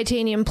probably the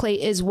titanium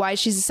plate is why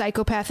she's a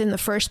psychopath in the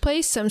first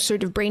place. Some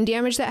sort of brain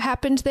damage that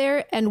happened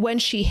there. And when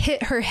she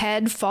hit her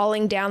head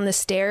falling down the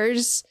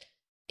stairs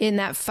in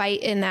that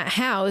fight in that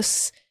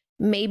house,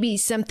 maybe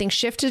something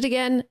shifted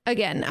again.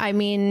 I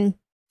mean,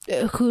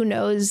 who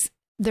knows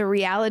the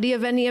reality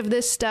of any of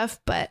this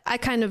stuff, but I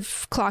kind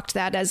of clocked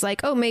that as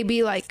like, oh,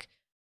 maybe like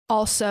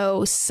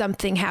also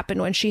something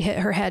happened when she hit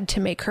her head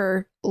to make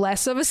her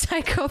less of a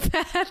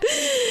psychopath.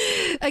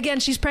 Again,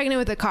 she's pregnant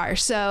with a car,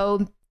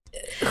 so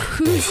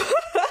who's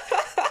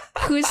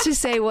to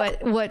say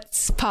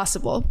what's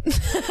possible?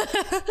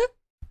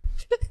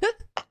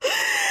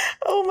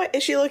 Oh my,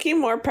 is she looking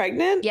more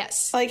pregnant?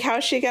 Yes. Like,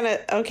 how's she gonna,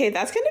 okay,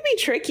 that's gonna be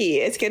tricky.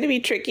 It's gonna be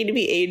tricky to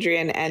be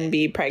Adrian and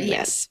be pregnant.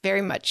 Yes,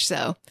 very much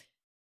so.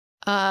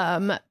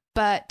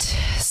 But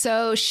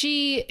so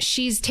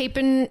she's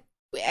taping,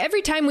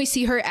 every time we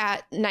see her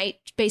at night,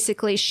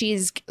 basically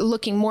she's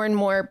looking more and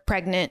more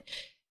pregnant,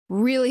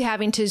 really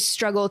having to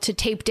struggle to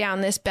tape down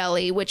this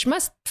belly, which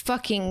must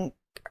fucking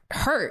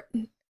hurt.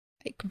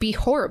 It could be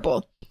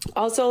horrible.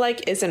 Also,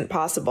 like, isn't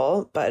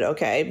possible, but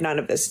okay, none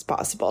of this is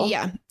possible.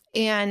 Yeah.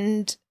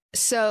 And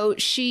so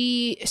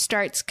she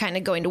starts kind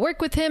of going to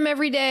work with him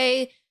every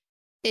day,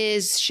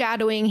 is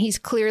shadowing. He's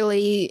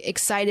clearly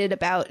excited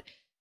about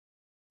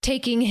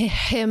taking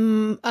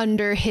him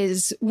under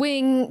his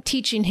wing,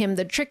 teaching him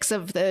the tricks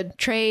of the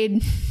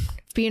trade,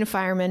 being a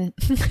fireman.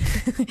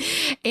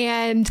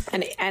 and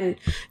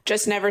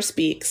just never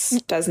speaks,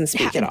 doesn't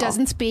speak at all.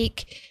 Doesn't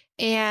speak.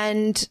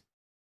 And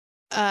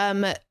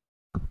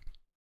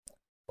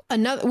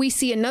we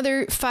see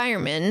another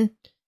fireman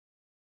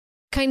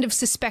kind of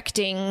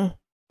suspecting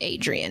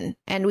Adrian,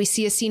 and we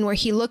see a scene where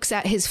he looks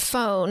at his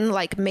phone,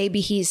 like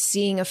maybe he's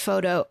seeing a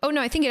photo. Oh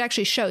no, I think it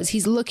actually shows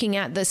he's looking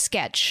at the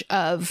sketch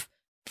of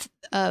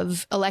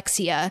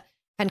Alexia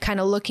and kind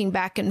of looking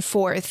back and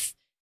forth,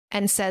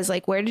 and says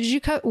like, where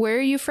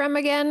are you from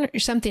again, or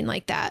something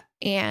like that.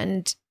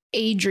 And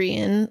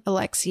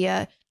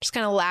Alexia just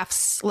kind of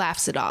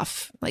laughs it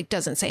off, like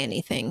doesn't say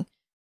anything.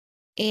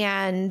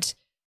 And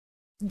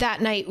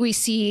that night we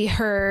see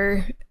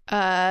her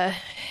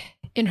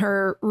in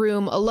her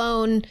room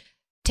alone,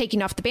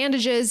 taking off the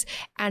bandages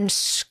and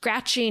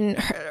scratching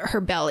her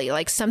belly,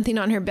 like something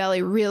on her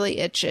belly really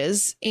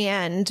itches,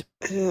 and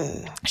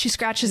she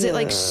scratches it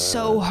like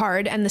so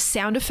hard, and the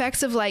sound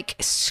effects of like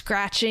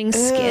scratching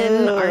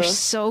skin are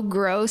so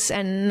gross,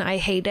 and I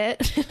hate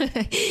it.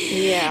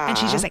 Yeah. And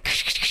she's just like,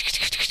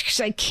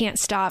 I can't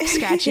stop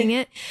scratching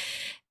it.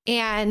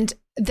 And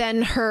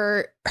then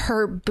her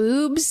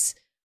boobs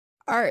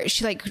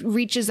she like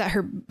reaches that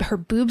her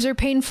boobs are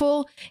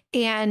painful,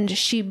 and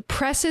she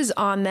presses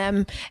on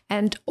them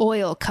and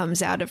oil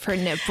comes out of her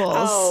nipples.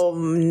 Oh,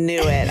 knew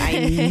it.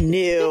 I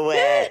knew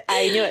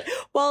it.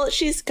 Well,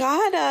 she's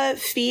gotta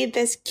feed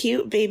this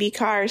cute baby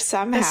car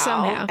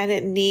somehow. And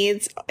it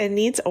needs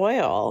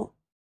oil.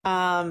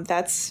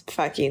 That's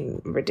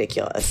fucking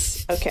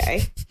ridiculous.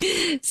 Okay.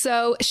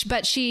 So,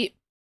 but she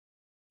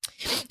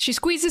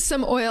squeezes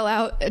some oil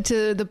out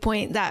to the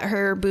point that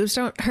her boobs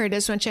don't hurt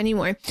as much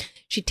anymore.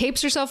 She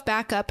tapes herself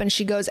back up and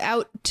she goes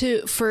out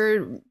to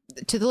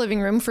the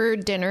living room for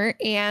dinner,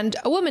 and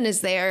a woman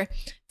is there.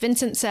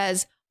 Vincent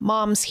says,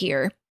 "Mom's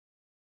here."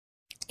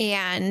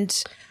 And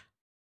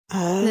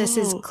this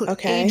is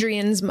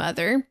Adrian's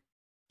mother.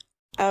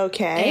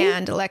 Okay.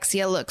 And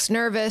Alexia looks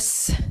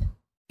nervous.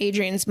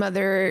 Adrian's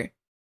mother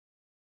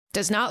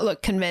does not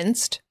look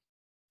convinced,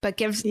 but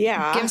gives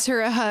her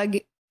a hug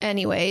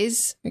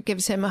anyways, or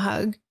gives him a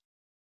hug.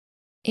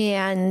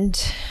 And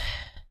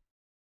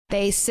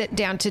they sit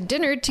down to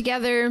dinner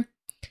together.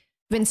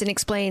 Vincent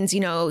explains,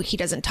 he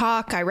doesn't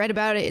talk. I read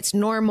about it. It's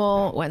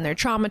normal when they're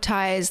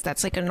traumatized.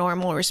 That's like a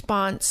normal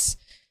response.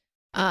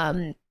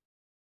 And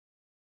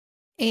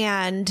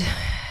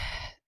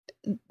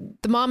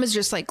the mom is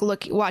just like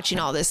watching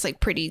all this like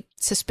pretty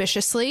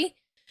suspiciously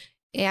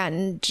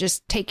and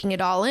just taking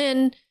it all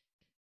in.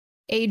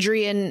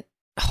 Adrian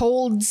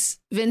holds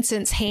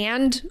Vincent's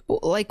hand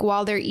like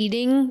while they're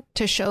eating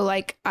to show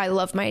like, I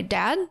love my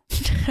dad,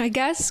 I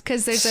guess,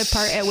 because there's a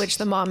part at which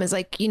the mom is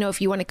like,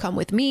 if you want to come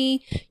with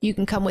me, you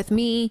can come with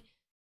me.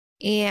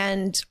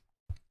 And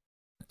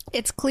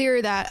it's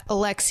clear that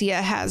Alexia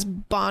has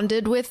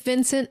bonded with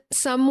Vincent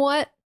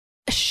somewhat.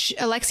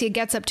 Alexia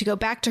gets up to go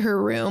back to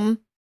her room,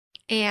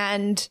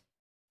 and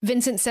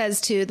Vincent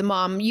says to the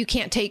mom, "You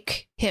can't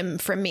take him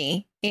from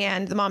me."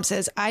 And the mom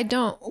says, "I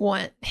don't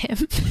want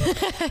him."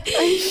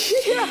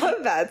 Yeah,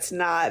 that's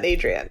not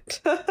Adrian.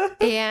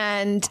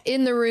 And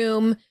in the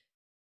room,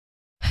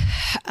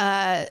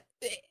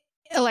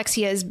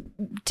 Alexia is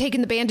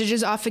taking the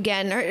bandages off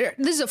again.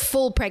 This is a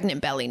full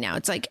pregnant belly now.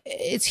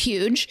 It's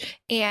huge.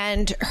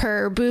 And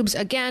her boobs,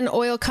 again,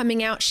 oil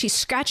coming out. She's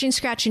scratching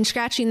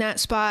that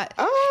spot.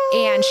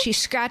 Oh. And she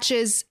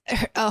scratches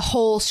a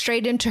hole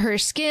straight into her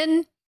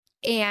skin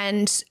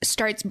and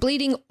starts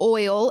bleeding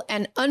oil.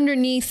 And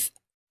underneath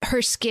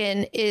her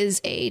skin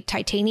is a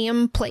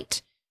titanium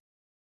plate.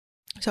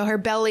 So her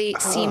belly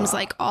seems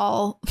like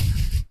all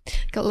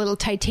like a little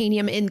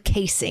titanium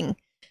encasing.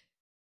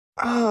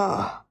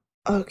 Oh,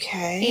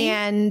 okay.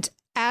 And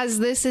as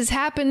this is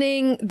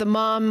happening, the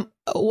mom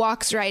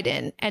walks right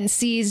in and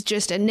sees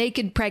just a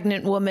naked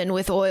pregnant woman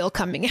with oil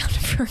coming out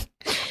of her.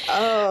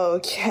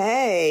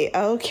 Okay.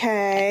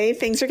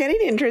 Things are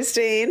getting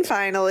interesting,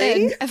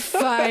 finally.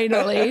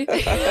 Finally.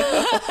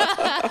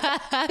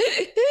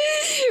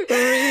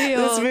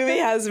 Real. This movie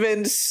has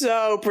been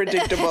so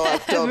predictable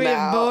up till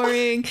now.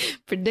 Boring,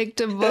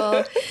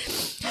 predictable.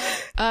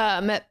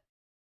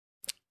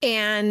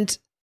 And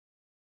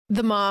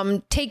the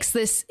mom takes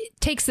this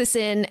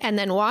in and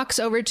then walks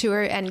over to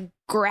her and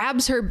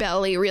grabs her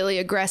belly really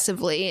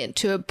aggressively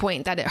to a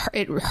point that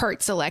it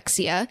hurts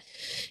Alexia.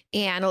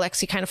 And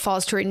Alexia kind of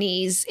falls to her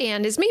knees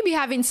and is maybe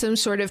having some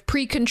sort of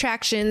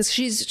pre-contractions.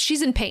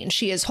 She's in pain.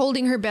 She is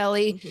holding her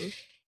belly. Mm-hmm.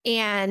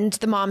 And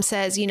the mom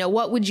says,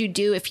 what would you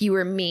do if you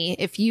were me,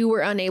 if you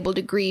were unable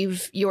to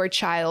grieve your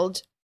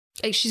child?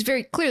 Like, she's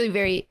very clearly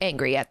very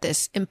angry at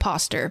this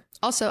imposter.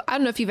 Also, I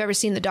don't know if you've ever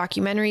seen the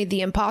documentary,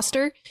 The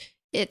Imposter.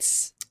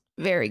 It's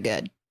very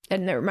good.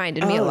 And it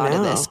reminded me a lot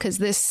of this because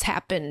this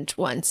happened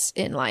once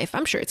in life.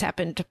 I'm sure it's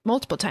happened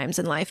multiple times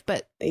in life,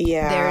 but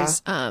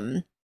there's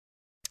a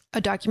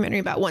documentary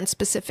about one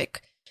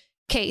specific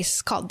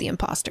case called The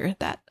Imposter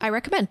that I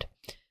recommend.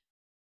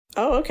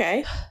 Oh,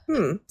 okay.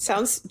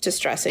 Sounds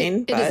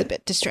distressing. It is a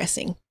bit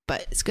distressing,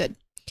 but it's good.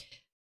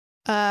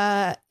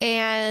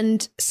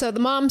 And so the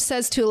mom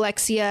says to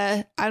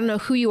Alexia, "I don't know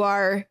who you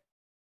are,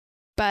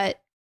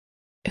 but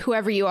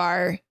whoever you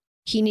are,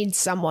 he needs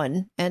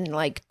someone, and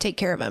take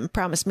care of him.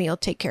 Promise me you'll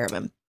take care of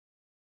him."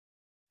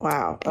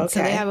 Wow. Okay. And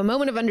so they have a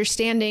moment of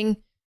understanding.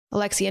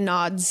 Alexia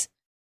nods,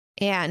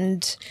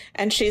 and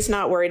she's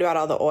not worried about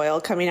all the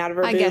oil coming out of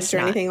her boobs or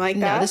anything like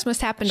that. No, this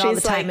must happen all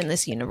the time in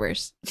this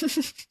universe.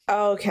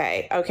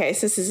 Okay. So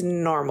this is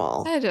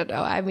normal. I don't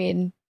know. I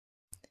mean,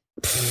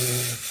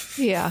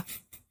 yeah.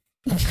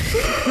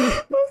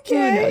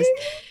 Okay.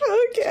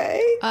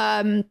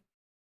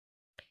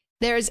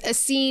 There's a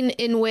scene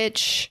in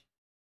which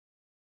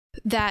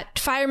that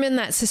fireman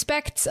that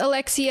suspects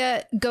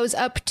Alexia goes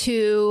up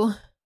to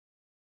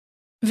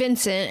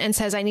Vincent and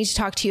says, "I need to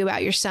talk to you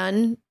about your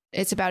son.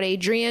 It's about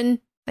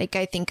Adrian. I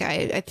think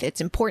it's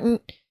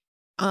important."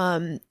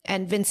 And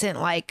Vincent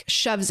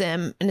shoves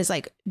him and is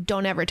like,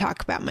 "Don't ever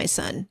talk about my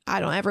son. I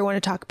don't ever want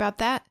to talk about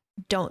that.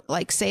 Don't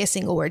say a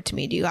single word to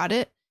me. Do you got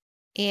it?"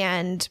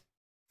 And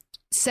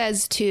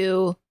says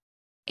to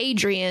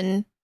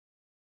Adrian,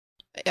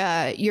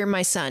 "You're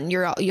my son.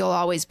 You'll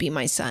always be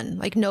my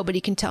son. Nobody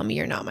can tell me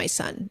you're not my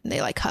son." And they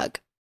hug.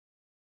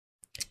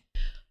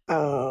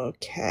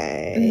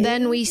 Okay. And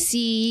then we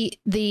see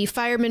the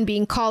firemen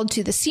being called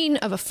to the scene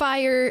of a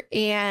fire,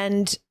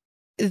 and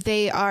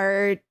they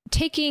are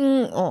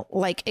taking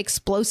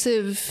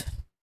explosive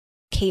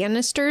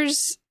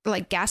canisters,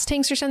 gas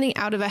tanks or something,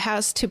 out of a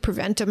house to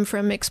prevent them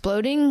from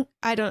exploding.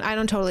 I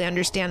don't totally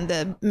understand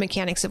the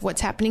mechanics of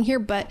what's happening here,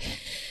 but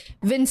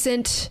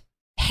Vincent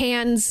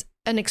hands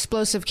an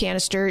explosive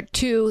canister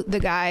to the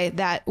guy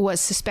that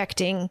was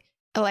suspecting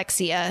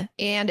Alexia,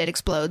 and it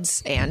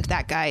explodes, and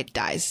that guy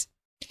dies.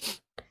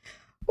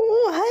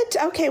 What?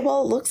 Okay,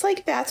 well, it looks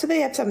like that's where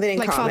they have something in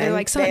common. Father,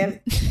 like son.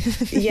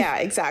 Yeah,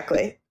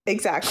 exactly.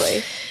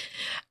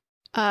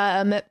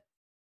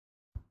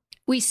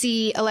 We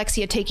see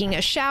Alexia taking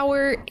a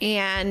shower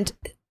and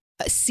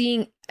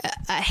seeing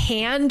a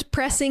hand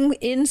pressing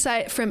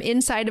from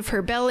inside of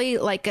her belly,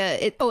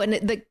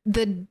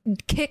 the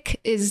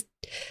kick is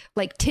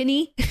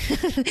tinny,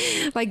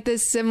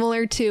 this,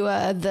 similar to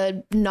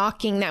the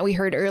knocking that we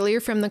heard earlier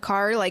from the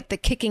car. The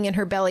kicking in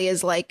her belly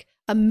is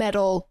a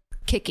metal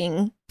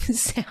kicking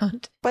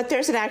sound. But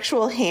there's an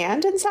actual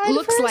hand inside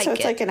Looks of her? like so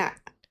it's it.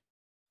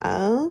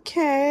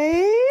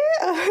 Okay.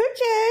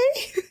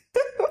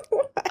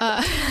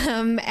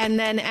 And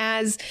then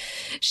as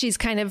she's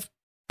kind of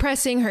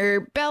pressing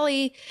her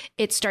belly,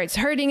 it starts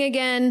hurting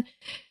again.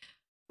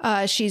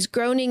 She's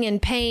groaning in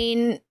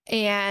pain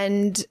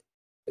and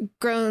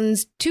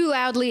groans too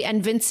loudly,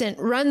 and Vincent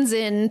runs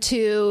in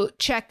to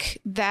check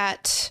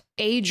that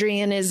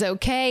Adrian is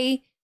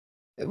okay.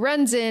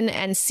 Runs in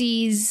and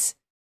sees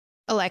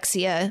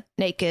Alexia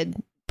naked,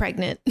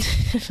 pregnant.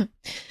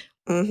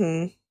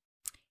 Mm-hmm.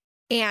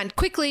 And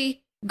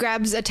quickly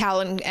grabs a towel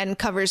and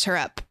covers her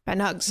up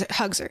and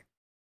hugs her.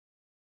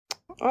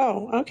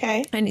 Oh,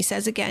 okay. And he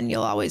says again,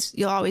 you'll always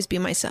be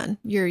my son.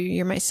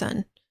 You're my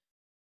son.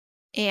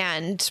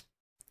 And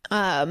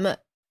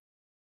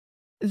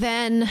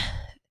then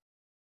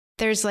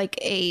there's like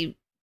a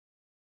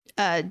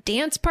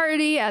dance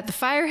party at the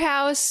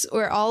firehouse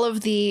where all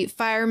of the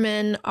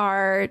firemen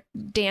are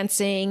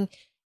dancing,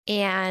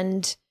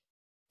 and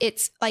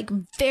it's like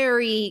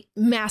very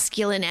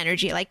masculine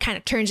energy, like kind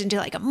of turns into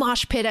like a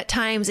mosh pit at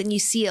times. And you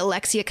see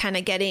Alexia kind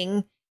of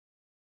getting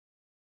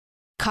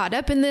caught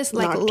up in this,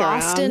 like knocked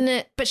lost around in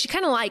it, but she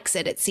kind of likes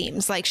it. It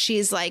seems like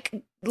she's like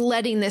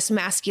letting this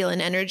masculine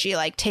energy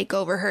like take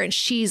over her, and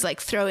she's like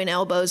throwing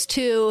elbows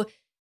too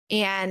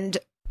and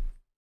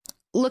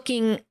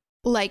looking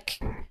like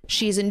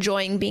she's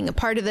enjoying being a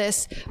part of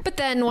this. But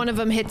then one of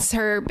them hits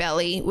her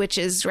belly, which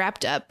is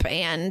wrapped up,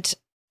 and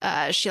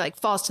she like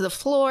falls to the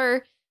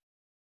floor.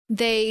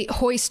 They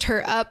hoist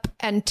her up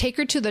and take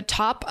her to the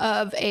top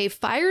of a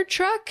fire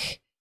truck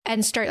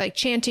and start like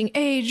chanting,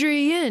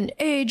 Adrian,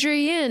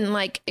 Adrian,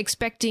 like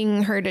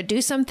expecting her to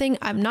do something.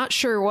 I'm not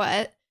sure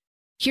what.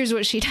 Here's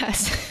what she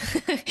does.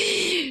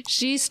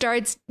 She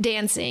starts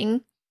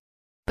dancing,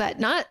 but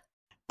not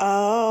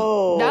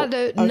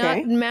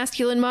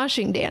masculine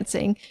moshing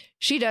dancing.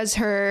 She does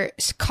her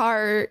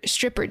car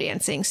stripper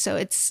dancing. So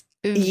it's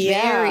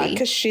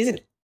because she's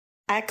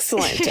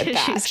excellent at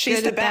that.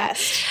 She's the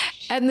best.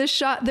 And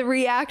the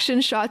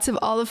reaction shots of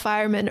all the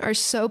firemen are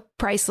so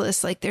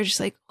priceless. Like they're just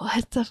like,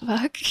 what the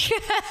fuck?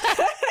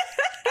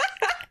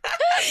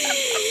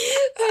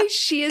 Like,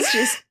 she is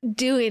just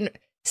doing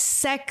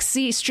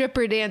sexy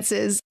stripper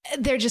dances.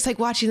 They're just like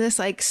watching this,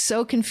 like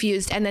so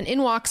confused. And then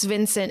in walks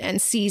Vincent and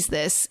sees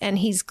this, and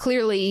he's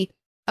clearly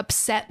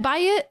upset by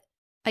it.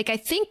 Like, I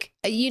think,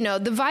 the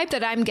vibe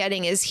that I'm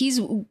getting is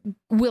he's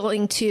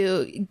willing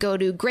to go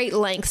to great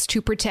lengths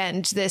to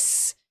pretend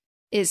this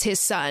is his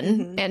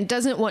son and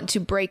doesn't want to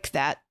break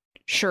that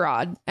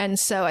charade. And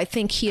so I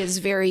think he is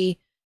very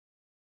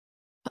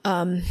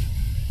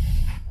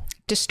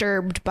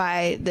disturbed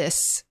by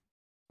this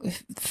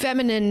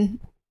feminine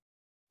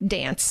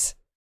dance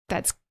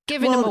that's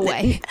giving him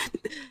away.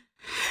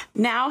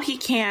 Now he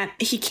can't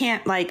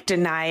like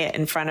deny it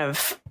in front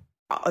of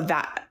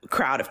that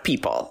crowd of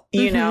people,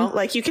 you know,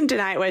 like you can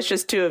deny it when it's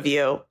just two of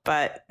you,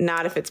 but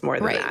not if it's more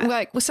than that.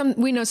 Like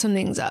we know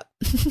something's up.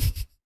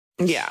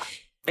 Yeah,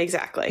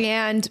 exactly.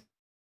 And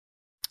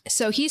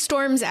so he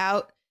storms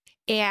out,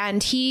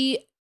 and he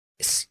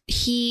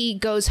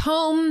goes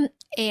home,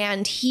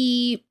 and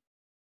he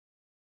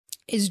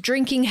is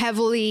drinking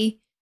heavily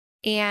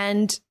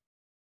and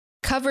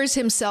covers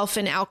himself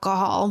in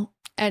alcohol,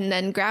 and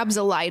then grabs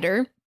a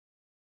lighter.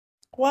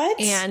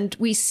 What? And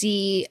we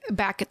see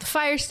back at the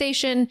fire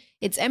station,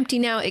 it's empty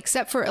now,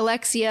 except for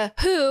Alexia,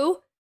 who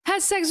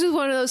has sex with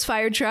one of those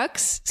fire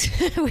trucks.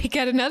 We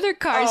got another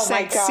car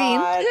sex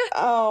scene.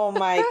 Oh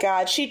my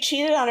God. She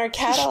cheated on her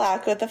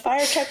Cadillac with the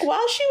fire truck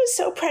while she was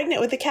so pregnant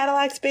with the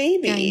Cadillac's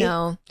baby. I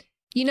know.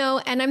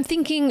 And I'm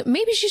thinking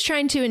maybe she's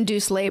trying to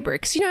induce labor,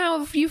 because you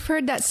know how you've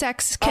heard that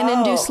sex can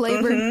induce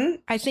labor?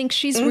 I think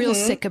she's real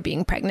sick of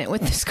being pregnant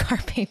with this car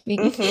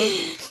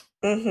baby.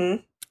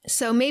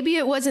 So maybe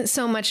it wasn't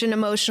so much an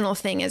emotional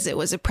thing as it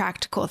was a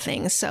practical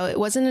thing. So it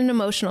wasn't an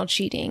emotional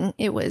cheating.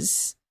 It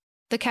was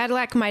the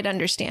Cadillac might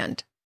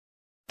understand.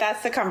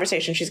 That's the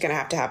conversation she's going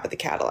to have with the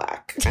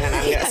Cadillac. And I'm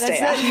going to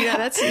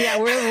stay out.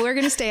 We're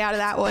going to stay out of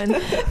that one.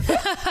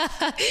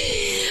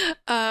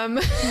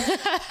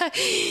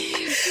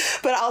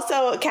 But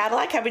also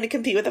Cadillac having to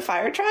compete with a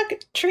fire truck,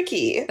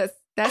 tricky.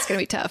 That's going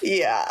to be tough.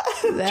 Yeah.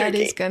 That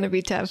is going to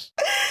be tough.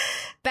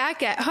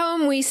 Back at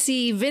home, we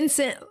see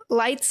Vincent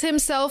lights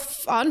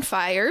himself on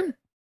fire.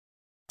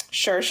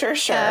 Sure.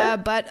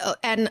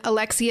 And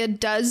Alexia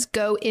does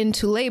go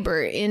into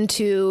labor in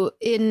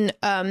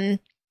the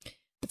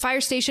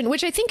fire station,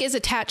 which I think is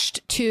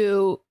attached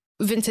to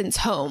Vincent's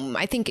home.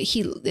 I think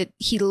he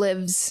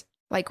lives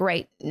like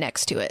right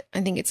next to it. I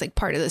think it's like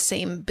part of the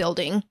same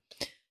building.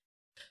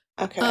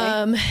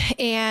 Okay.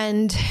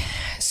 And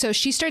so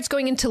she starts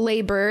going into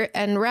labor,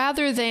 and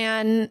rather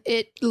than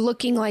it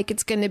looking like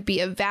it's going to be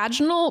a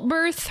vaginal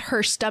birth,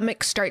 her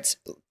stomach starts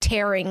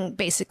tearing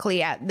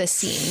basically at the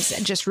seams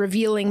and just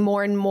revealing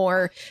more and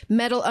more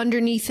metal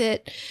underneath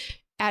it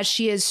as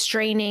she is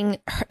straining.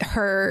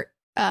 Her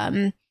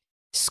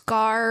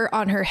scar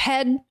on her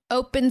head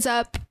opens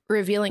up,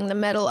 revealing the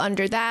metal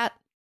under that.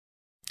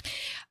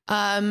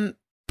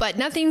 But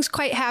nothing's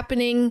quite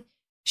happening.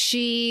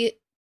 She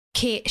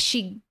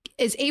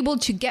is able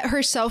to get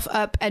herself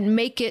up and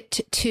make it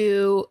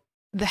to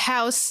the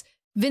house.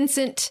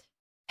 Vincent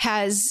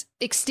has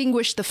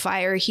extinguished the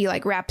fire. He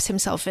like wraps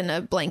himself in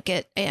a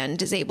blanket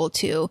and is able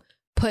to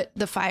put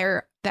the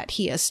fire that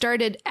he has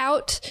started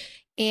out.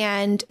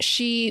 And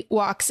she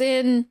walks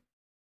in,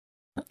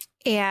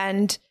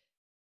 and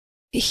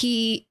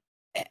she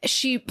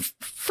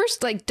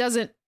first like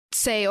doesn't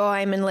say, oh,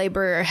 I'm in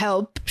labor or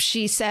help.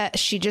 She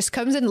just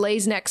comes and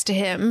lays next to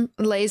him,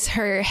 lays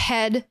her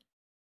head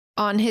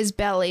on his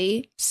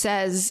belly,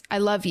 says, I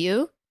love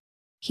you.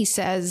 He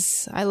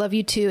says, I love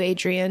you too,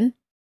 Adrian.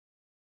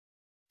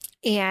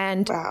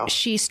 And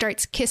she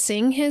starts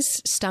kissing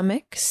his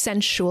stomach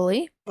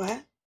sensually.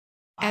 What?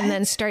 And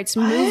then starts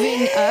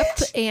moving up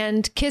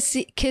and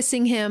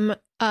kissing him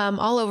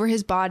all over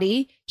his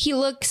body. He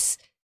looks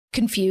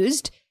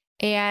confused,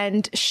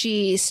 and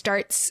she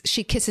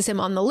kisses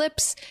him on the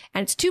lips,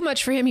 and it's too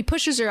much for him. He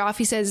pushes her off.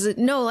 He says,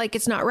 no, like,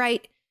 it's not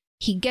right.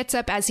 He gets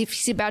up as if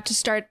he's about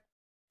to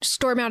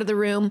storm out of the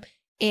room,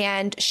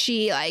 and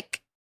she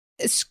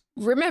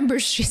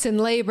remembers she's in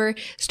labor,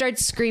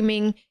 starts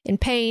screaming in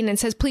pain and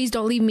says, please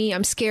don't leave me.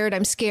 I'm scared.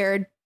 I'm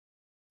scared.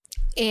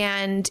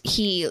 And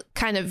he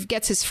kind of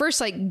gets his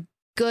first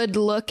good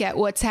look at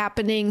what's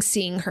happening,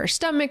 seeing her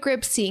stomach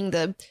rip,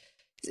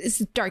 it's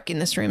dark in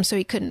this room, so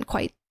he couldn't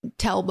quite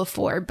tell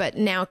before, but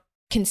now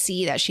can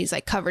see that she's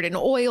covered in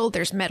oil.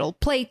 There's metal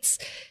plates.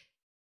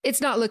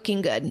 It's not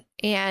looking good.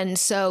 And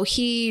so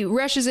he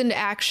rushes into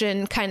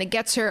action, kind of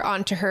gets her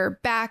onto her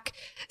back,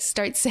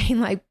 starts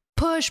saying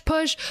push,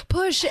 push,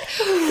 push.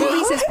 Well,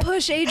 he says,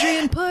 push,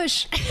 Adrian,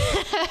 push.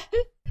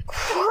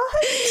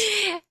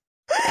 What?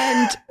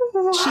 And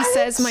she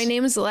says, my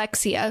name is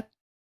Alexia.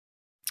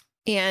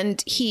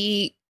 And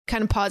he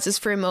kind of pauses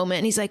for a moment.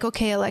 And he's like,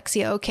 okay,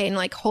 Alexia, okay.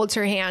 And holds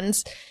her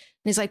hands.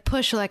 And he's like,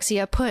 push,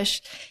 Alexia,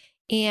 push.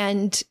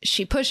 And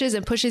she pushes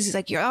and pushes. He's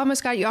like, you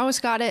almost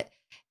got it.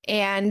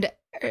 And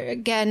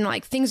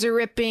again, things are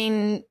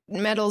ripping,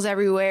 metals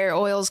everywhere,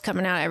 oil's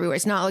coming out everywhere.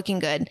 It's not looking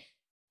good.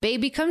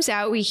 Baby comes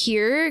out. We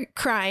hear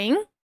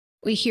crying.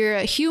 We hear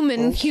a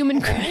human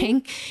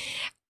crying.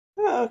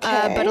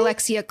 Okay. But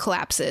Alexia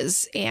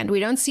collapses, and we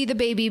don't see the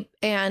baby.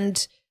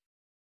 And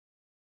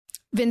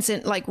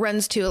Vincent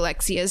runs to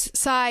Alexia's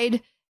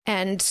side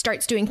and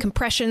starts doing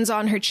compressions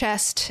on her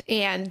chest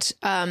and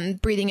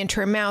breathing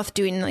into her mouth,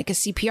 doing a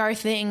CPR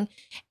thing.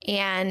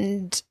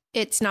 And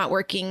it's not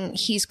working.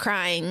 He's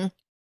crying.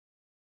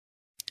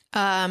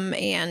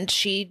 And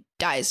she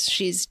dies.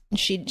 She's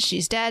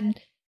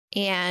dead.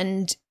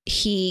 And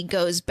he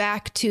goes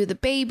back to the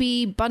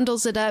baby,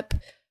 bundles it up,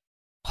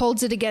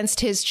 holds it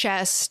against his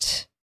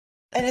chest.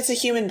 And it's a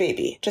human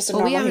baby, just a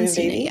normal human baby. We haven't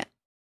seen it yet.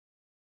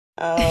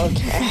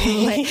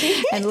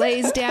 Okay. And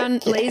lays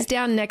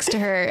down next to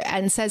her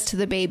and says to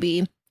the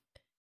baby,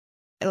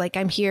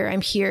 I'm here.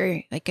 I'm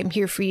here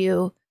for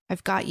you.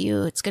 I've got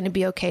you. It's going to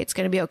be okay. It's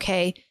going to be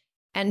okay.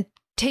 And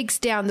takes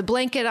down the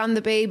blanket on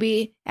the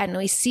baby, and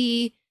we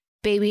see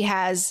baby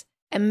has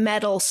a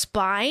metal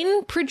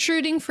spine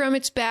protruding from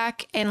its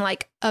back and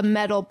a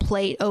metal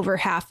plate over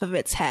half of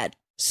its head.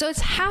 So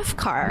it's half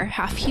car,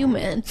 half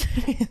human.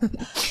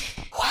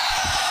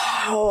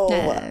 Wow.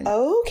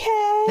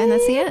 Okay. And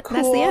that's the end. Cool.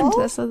 That's the end.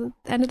 That's the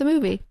end of the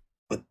movie.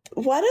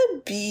 What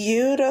a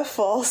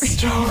beautiful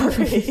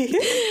story.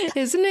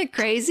 Isn't it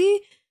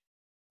crazy?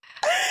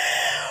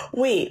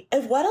 Wait,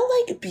 what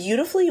a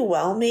beautifully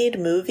well-made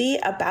movie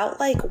about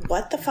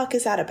what the fuck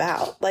is that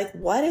about?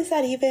 What is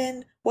that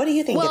even? What do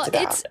you think it's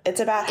about? It's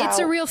about how... It's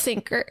a real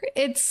thinker.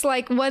 It's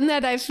one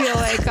that I feel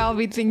I'll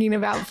be thinking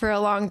about for a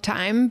long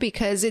time,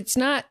 because it's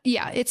not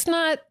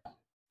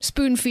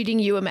spoon feeding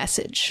you a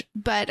message,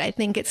 but I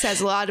think it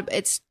says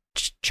it's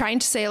trying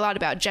to say a lot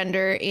about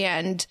gender.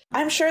 And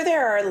I'm sure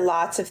there are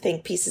lots of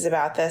think pieces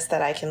about this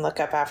that I can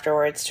look up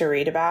afterwards to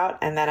read about,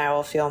 and then I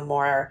will feel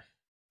more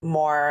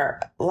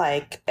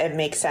it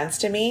makes sense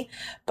to me.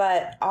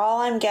 But all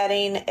I'm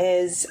getting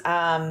is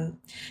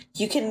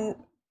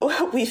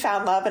we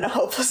found love in a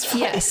hopeless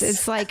place. Yes,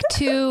 it's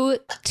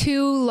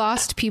two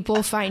lost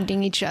people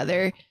finding each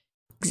other.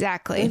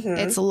 Exactly. Mm-hmm.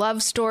 It's a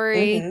love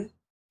story.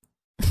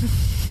 Mm-hmm.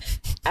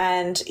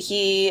 And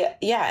he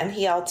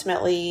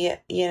ultimately,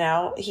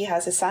 he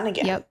has a son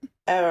again. Yep.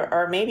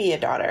 Or maybe a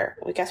daughter.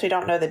 I guess we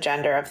don't know the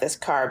gender of this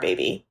car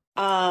baby.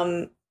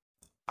 I'm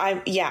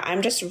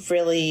just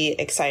really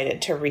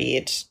excited to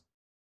read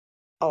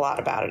a lot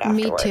about it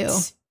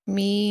afterwards.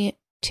 Me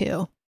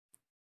too.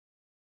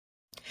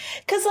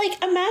 Because,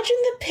 imagine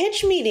the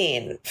pitch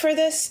meeting for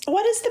this.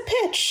 What is the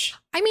pitch?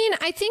 I mean,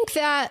 I think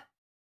that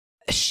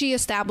she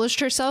established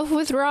herself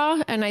with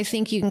Raw, and I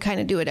think you can kind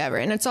of do whatever.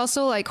 And it's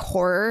also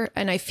horror,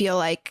 and I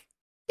feel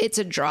it's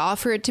a draw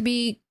for it to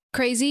be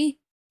crazy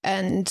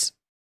and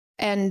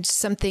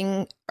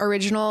something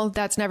original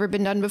that's never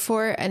been done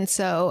before. And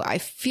so I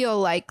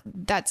feel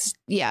that's,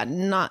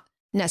 not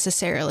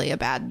necessarily a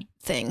bad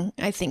thing.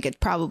 I think it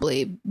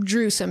probably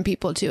drew some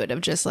people to it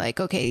of just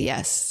okay,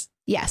 yes.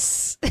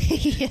 Yes,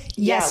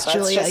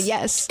 Julia,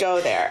 yes. Go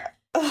there.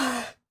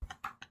 I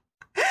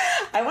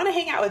want to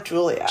hang out with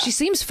Julia. She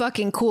seems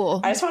fucking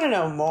cool. I just want to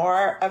know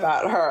more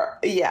about her.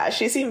 Yeah,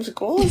 she seems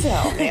cool as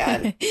hell,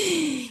 man.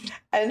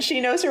 And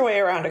she knows her way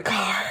around a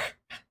car.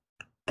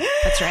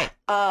 That's right.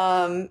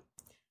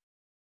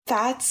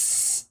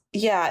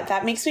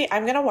 That makes me,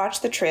 I'm going to watch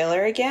the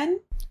trailer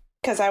again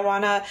because I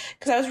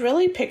was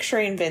really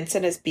picturing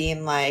Vincent as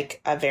being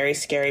a very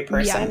scary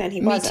person, and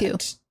he wasn't. Me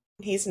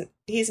too.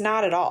 He's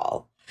not at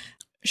all.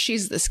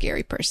 She's the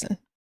scary person.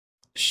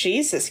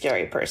 She's the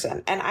scary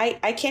person. And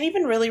I can't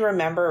even really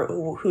remember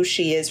who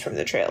she is from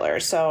the trailer.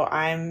 So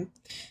I'm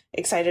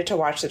excited to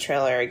watch the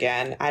trailer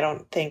again. I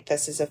don't think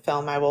this is a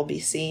film I will be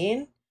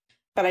seeing.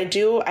 But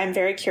I'm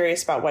very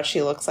curious about what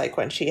she looks like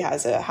when she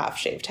has a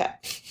half-shaved head.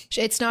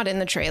 It's not in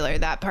the trailer,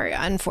 that part,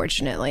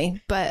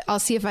 unfortunately. But I'll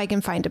see if I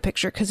can find a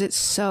picture because it's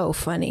so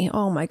funny.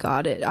 Oh my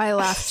God. I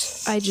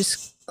laughed. I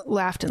just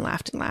laughed and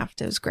laughed and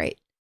laughed. It was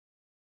great.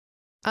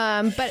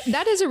 But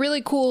that is a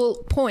really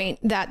cool point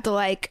that the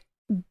like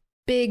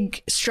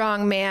big,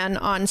 strong man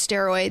on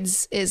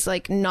steroids is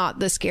like not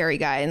the scary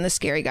guy. And the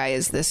scary guy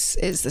is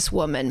this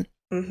woman.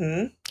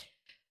 Mm-hmm.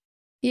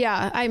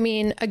 Yeah. I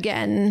mean,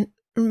 again,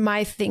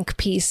 my think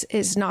piece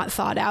is not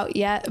thought out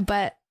yet,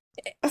 but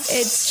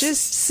it's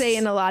just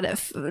saying a lot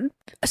of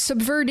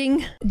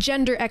subverting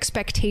gender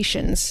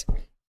expectations.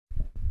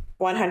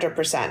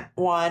 100%.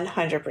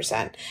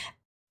 100%.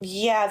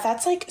 Yeah,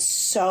 that's like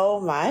so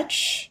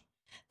much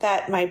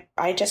that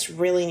I just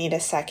really need a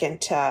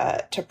second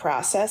to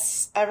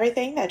process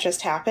everything that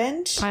just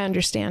happened. I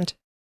understand.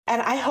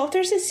 And I hope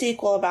there's a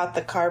sequel about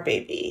the car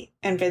baby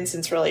and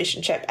Vincent's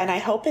relationship. And I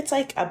hope it's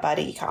like a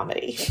buddy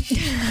comedy.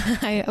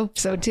 I hope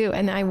so, too.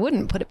 And I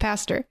wouldn't put it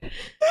past her.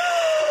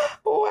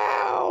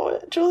 Wow.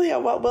 Julia,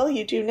 what will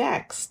you do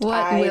next?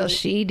 What will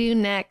she do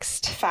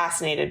next?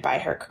 Fascinated by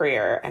her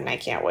career, and I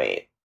can't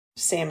wait.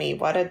 Sammy,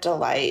 what a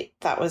delight.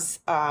 That was,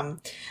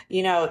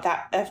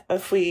 that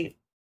if we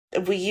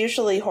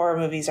usually horror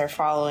movies are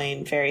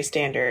following very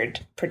standard,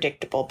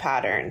 predictable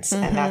patterns,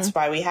 and that's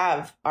why we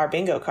have our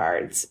bingo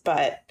cards.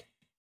 But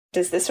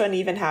does this one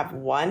even have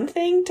one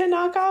thing to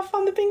knock off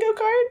on the bingo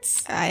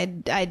cards? I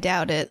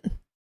doubt it.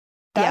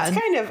 That's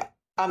kind of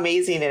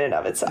amazing in and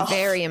of itself.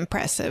 Very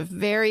impressive.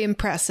 Very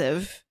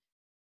impressive.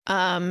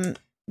 Yeah,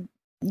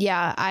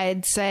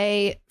 I'd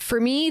say for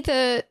me,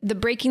 the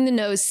breaking the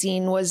nose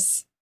scene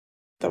was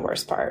the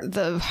worst part,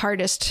 the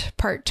hardest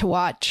part to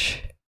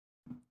watch.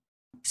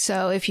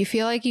 So if you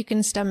feel like you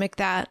can stomach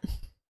that,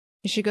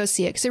 you should go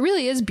see it because it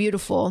really is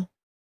beautiful.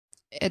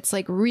 It's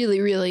like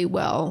really, really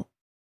well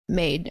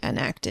made and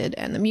acted,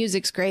 and the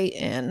music's great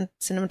and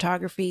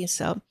cinematography.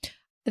 So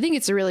I think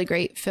it's a really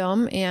great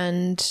film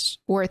and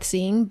worth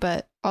seeing,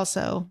 but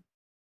also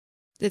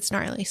it's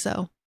gnarly.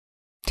 So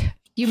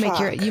you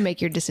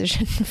make your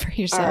decision for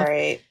yourself.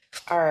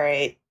 All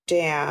right.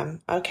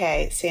 Damn.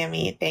 Okay,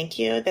 Sammy, thank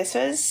you. This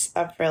was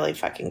a really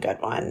fucking good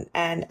one.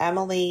 And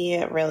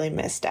Emily really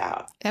missed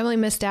out.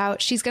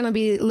 She's going to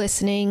be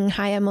listening.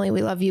 Hi, Emily.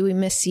 We love you. We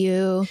miss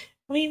you.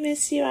 We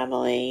miss you,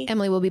 Emily.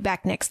 Emily will be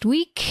back next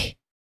week.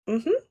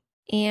 Mm-hmm.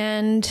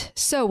 And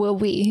so will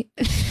we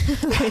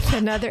with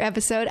another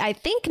episode. I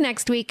think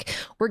next week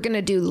we're going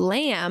to do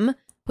Lamb,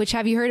 which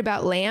have you heard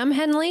about Lamb,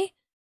 Henley?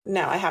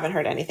 No, I haven't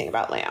heard anything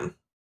about Lamb.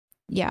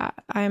 Yeah,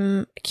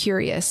 I'm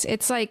curious.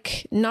 It's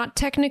like not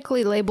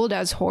technically labeled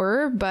as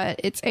horror, but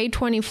it's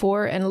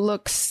A24 and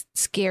looks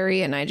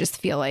scary. And I just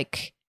feel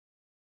like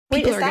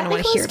people are going to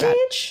want to hear about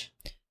it.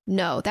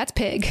 No, that's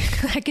Pig.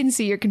 I can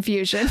see your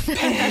confusion.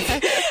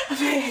 Okay.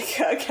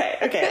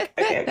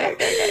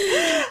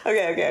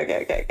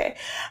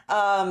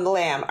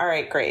 Lamb. All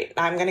right, great.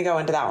 I'm going to go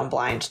into that one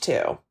blind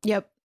too.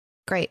 Yep.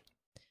 Great.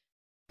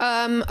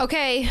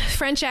 Okay.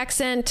 French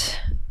accent.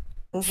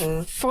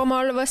 From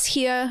all of us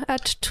here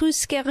at Too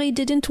Scary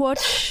Didn't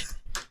Watch.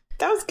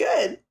 That was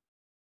good.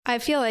 I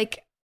feel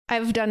like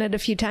I've done it a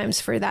few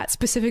times for that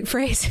specific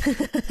phrase.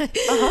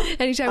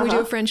 Anytime we do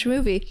a French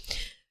movie.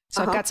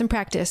 So I've got some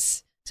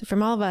practice. So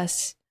from all of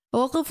us,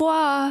 au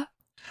revoir.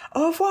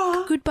 Au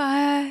revoir.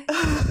 Goodbye.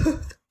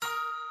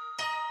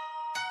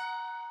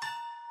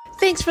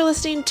 Thanks for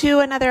listening to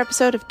another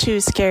episode of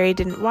Too Scary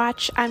Didn't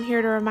Watch. I'm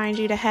here to remind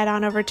you to head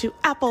on over to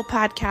Apple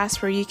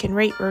Podcasts where you can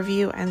rate,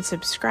 review, and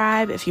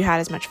subscribe if you had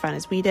as much fun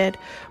as we did.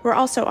 We're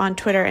also on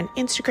Twitter and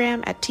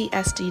Instagram at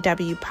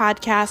TSDW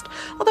Podcast,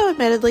 although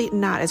admittedly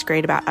not as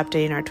great about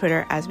updating our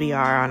Twitter as we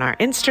are on our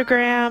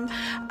Instagram.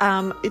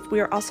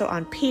 We are also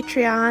on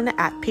Patreon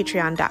at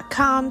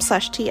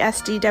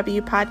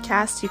patreon.com/TSDW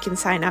Podcast. You can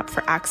sign up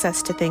for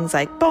access to things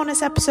like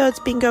bonus episodes,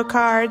 bingo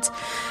cards,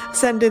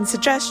 send in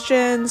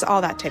suggestions,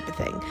 all that type of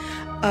thing.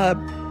 I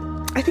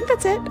think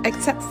that's it,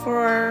 except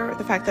for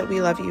the fact that we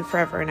love you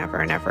forever and ever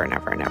and ever and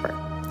ever and ever.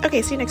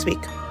 Okay, see you next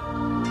week.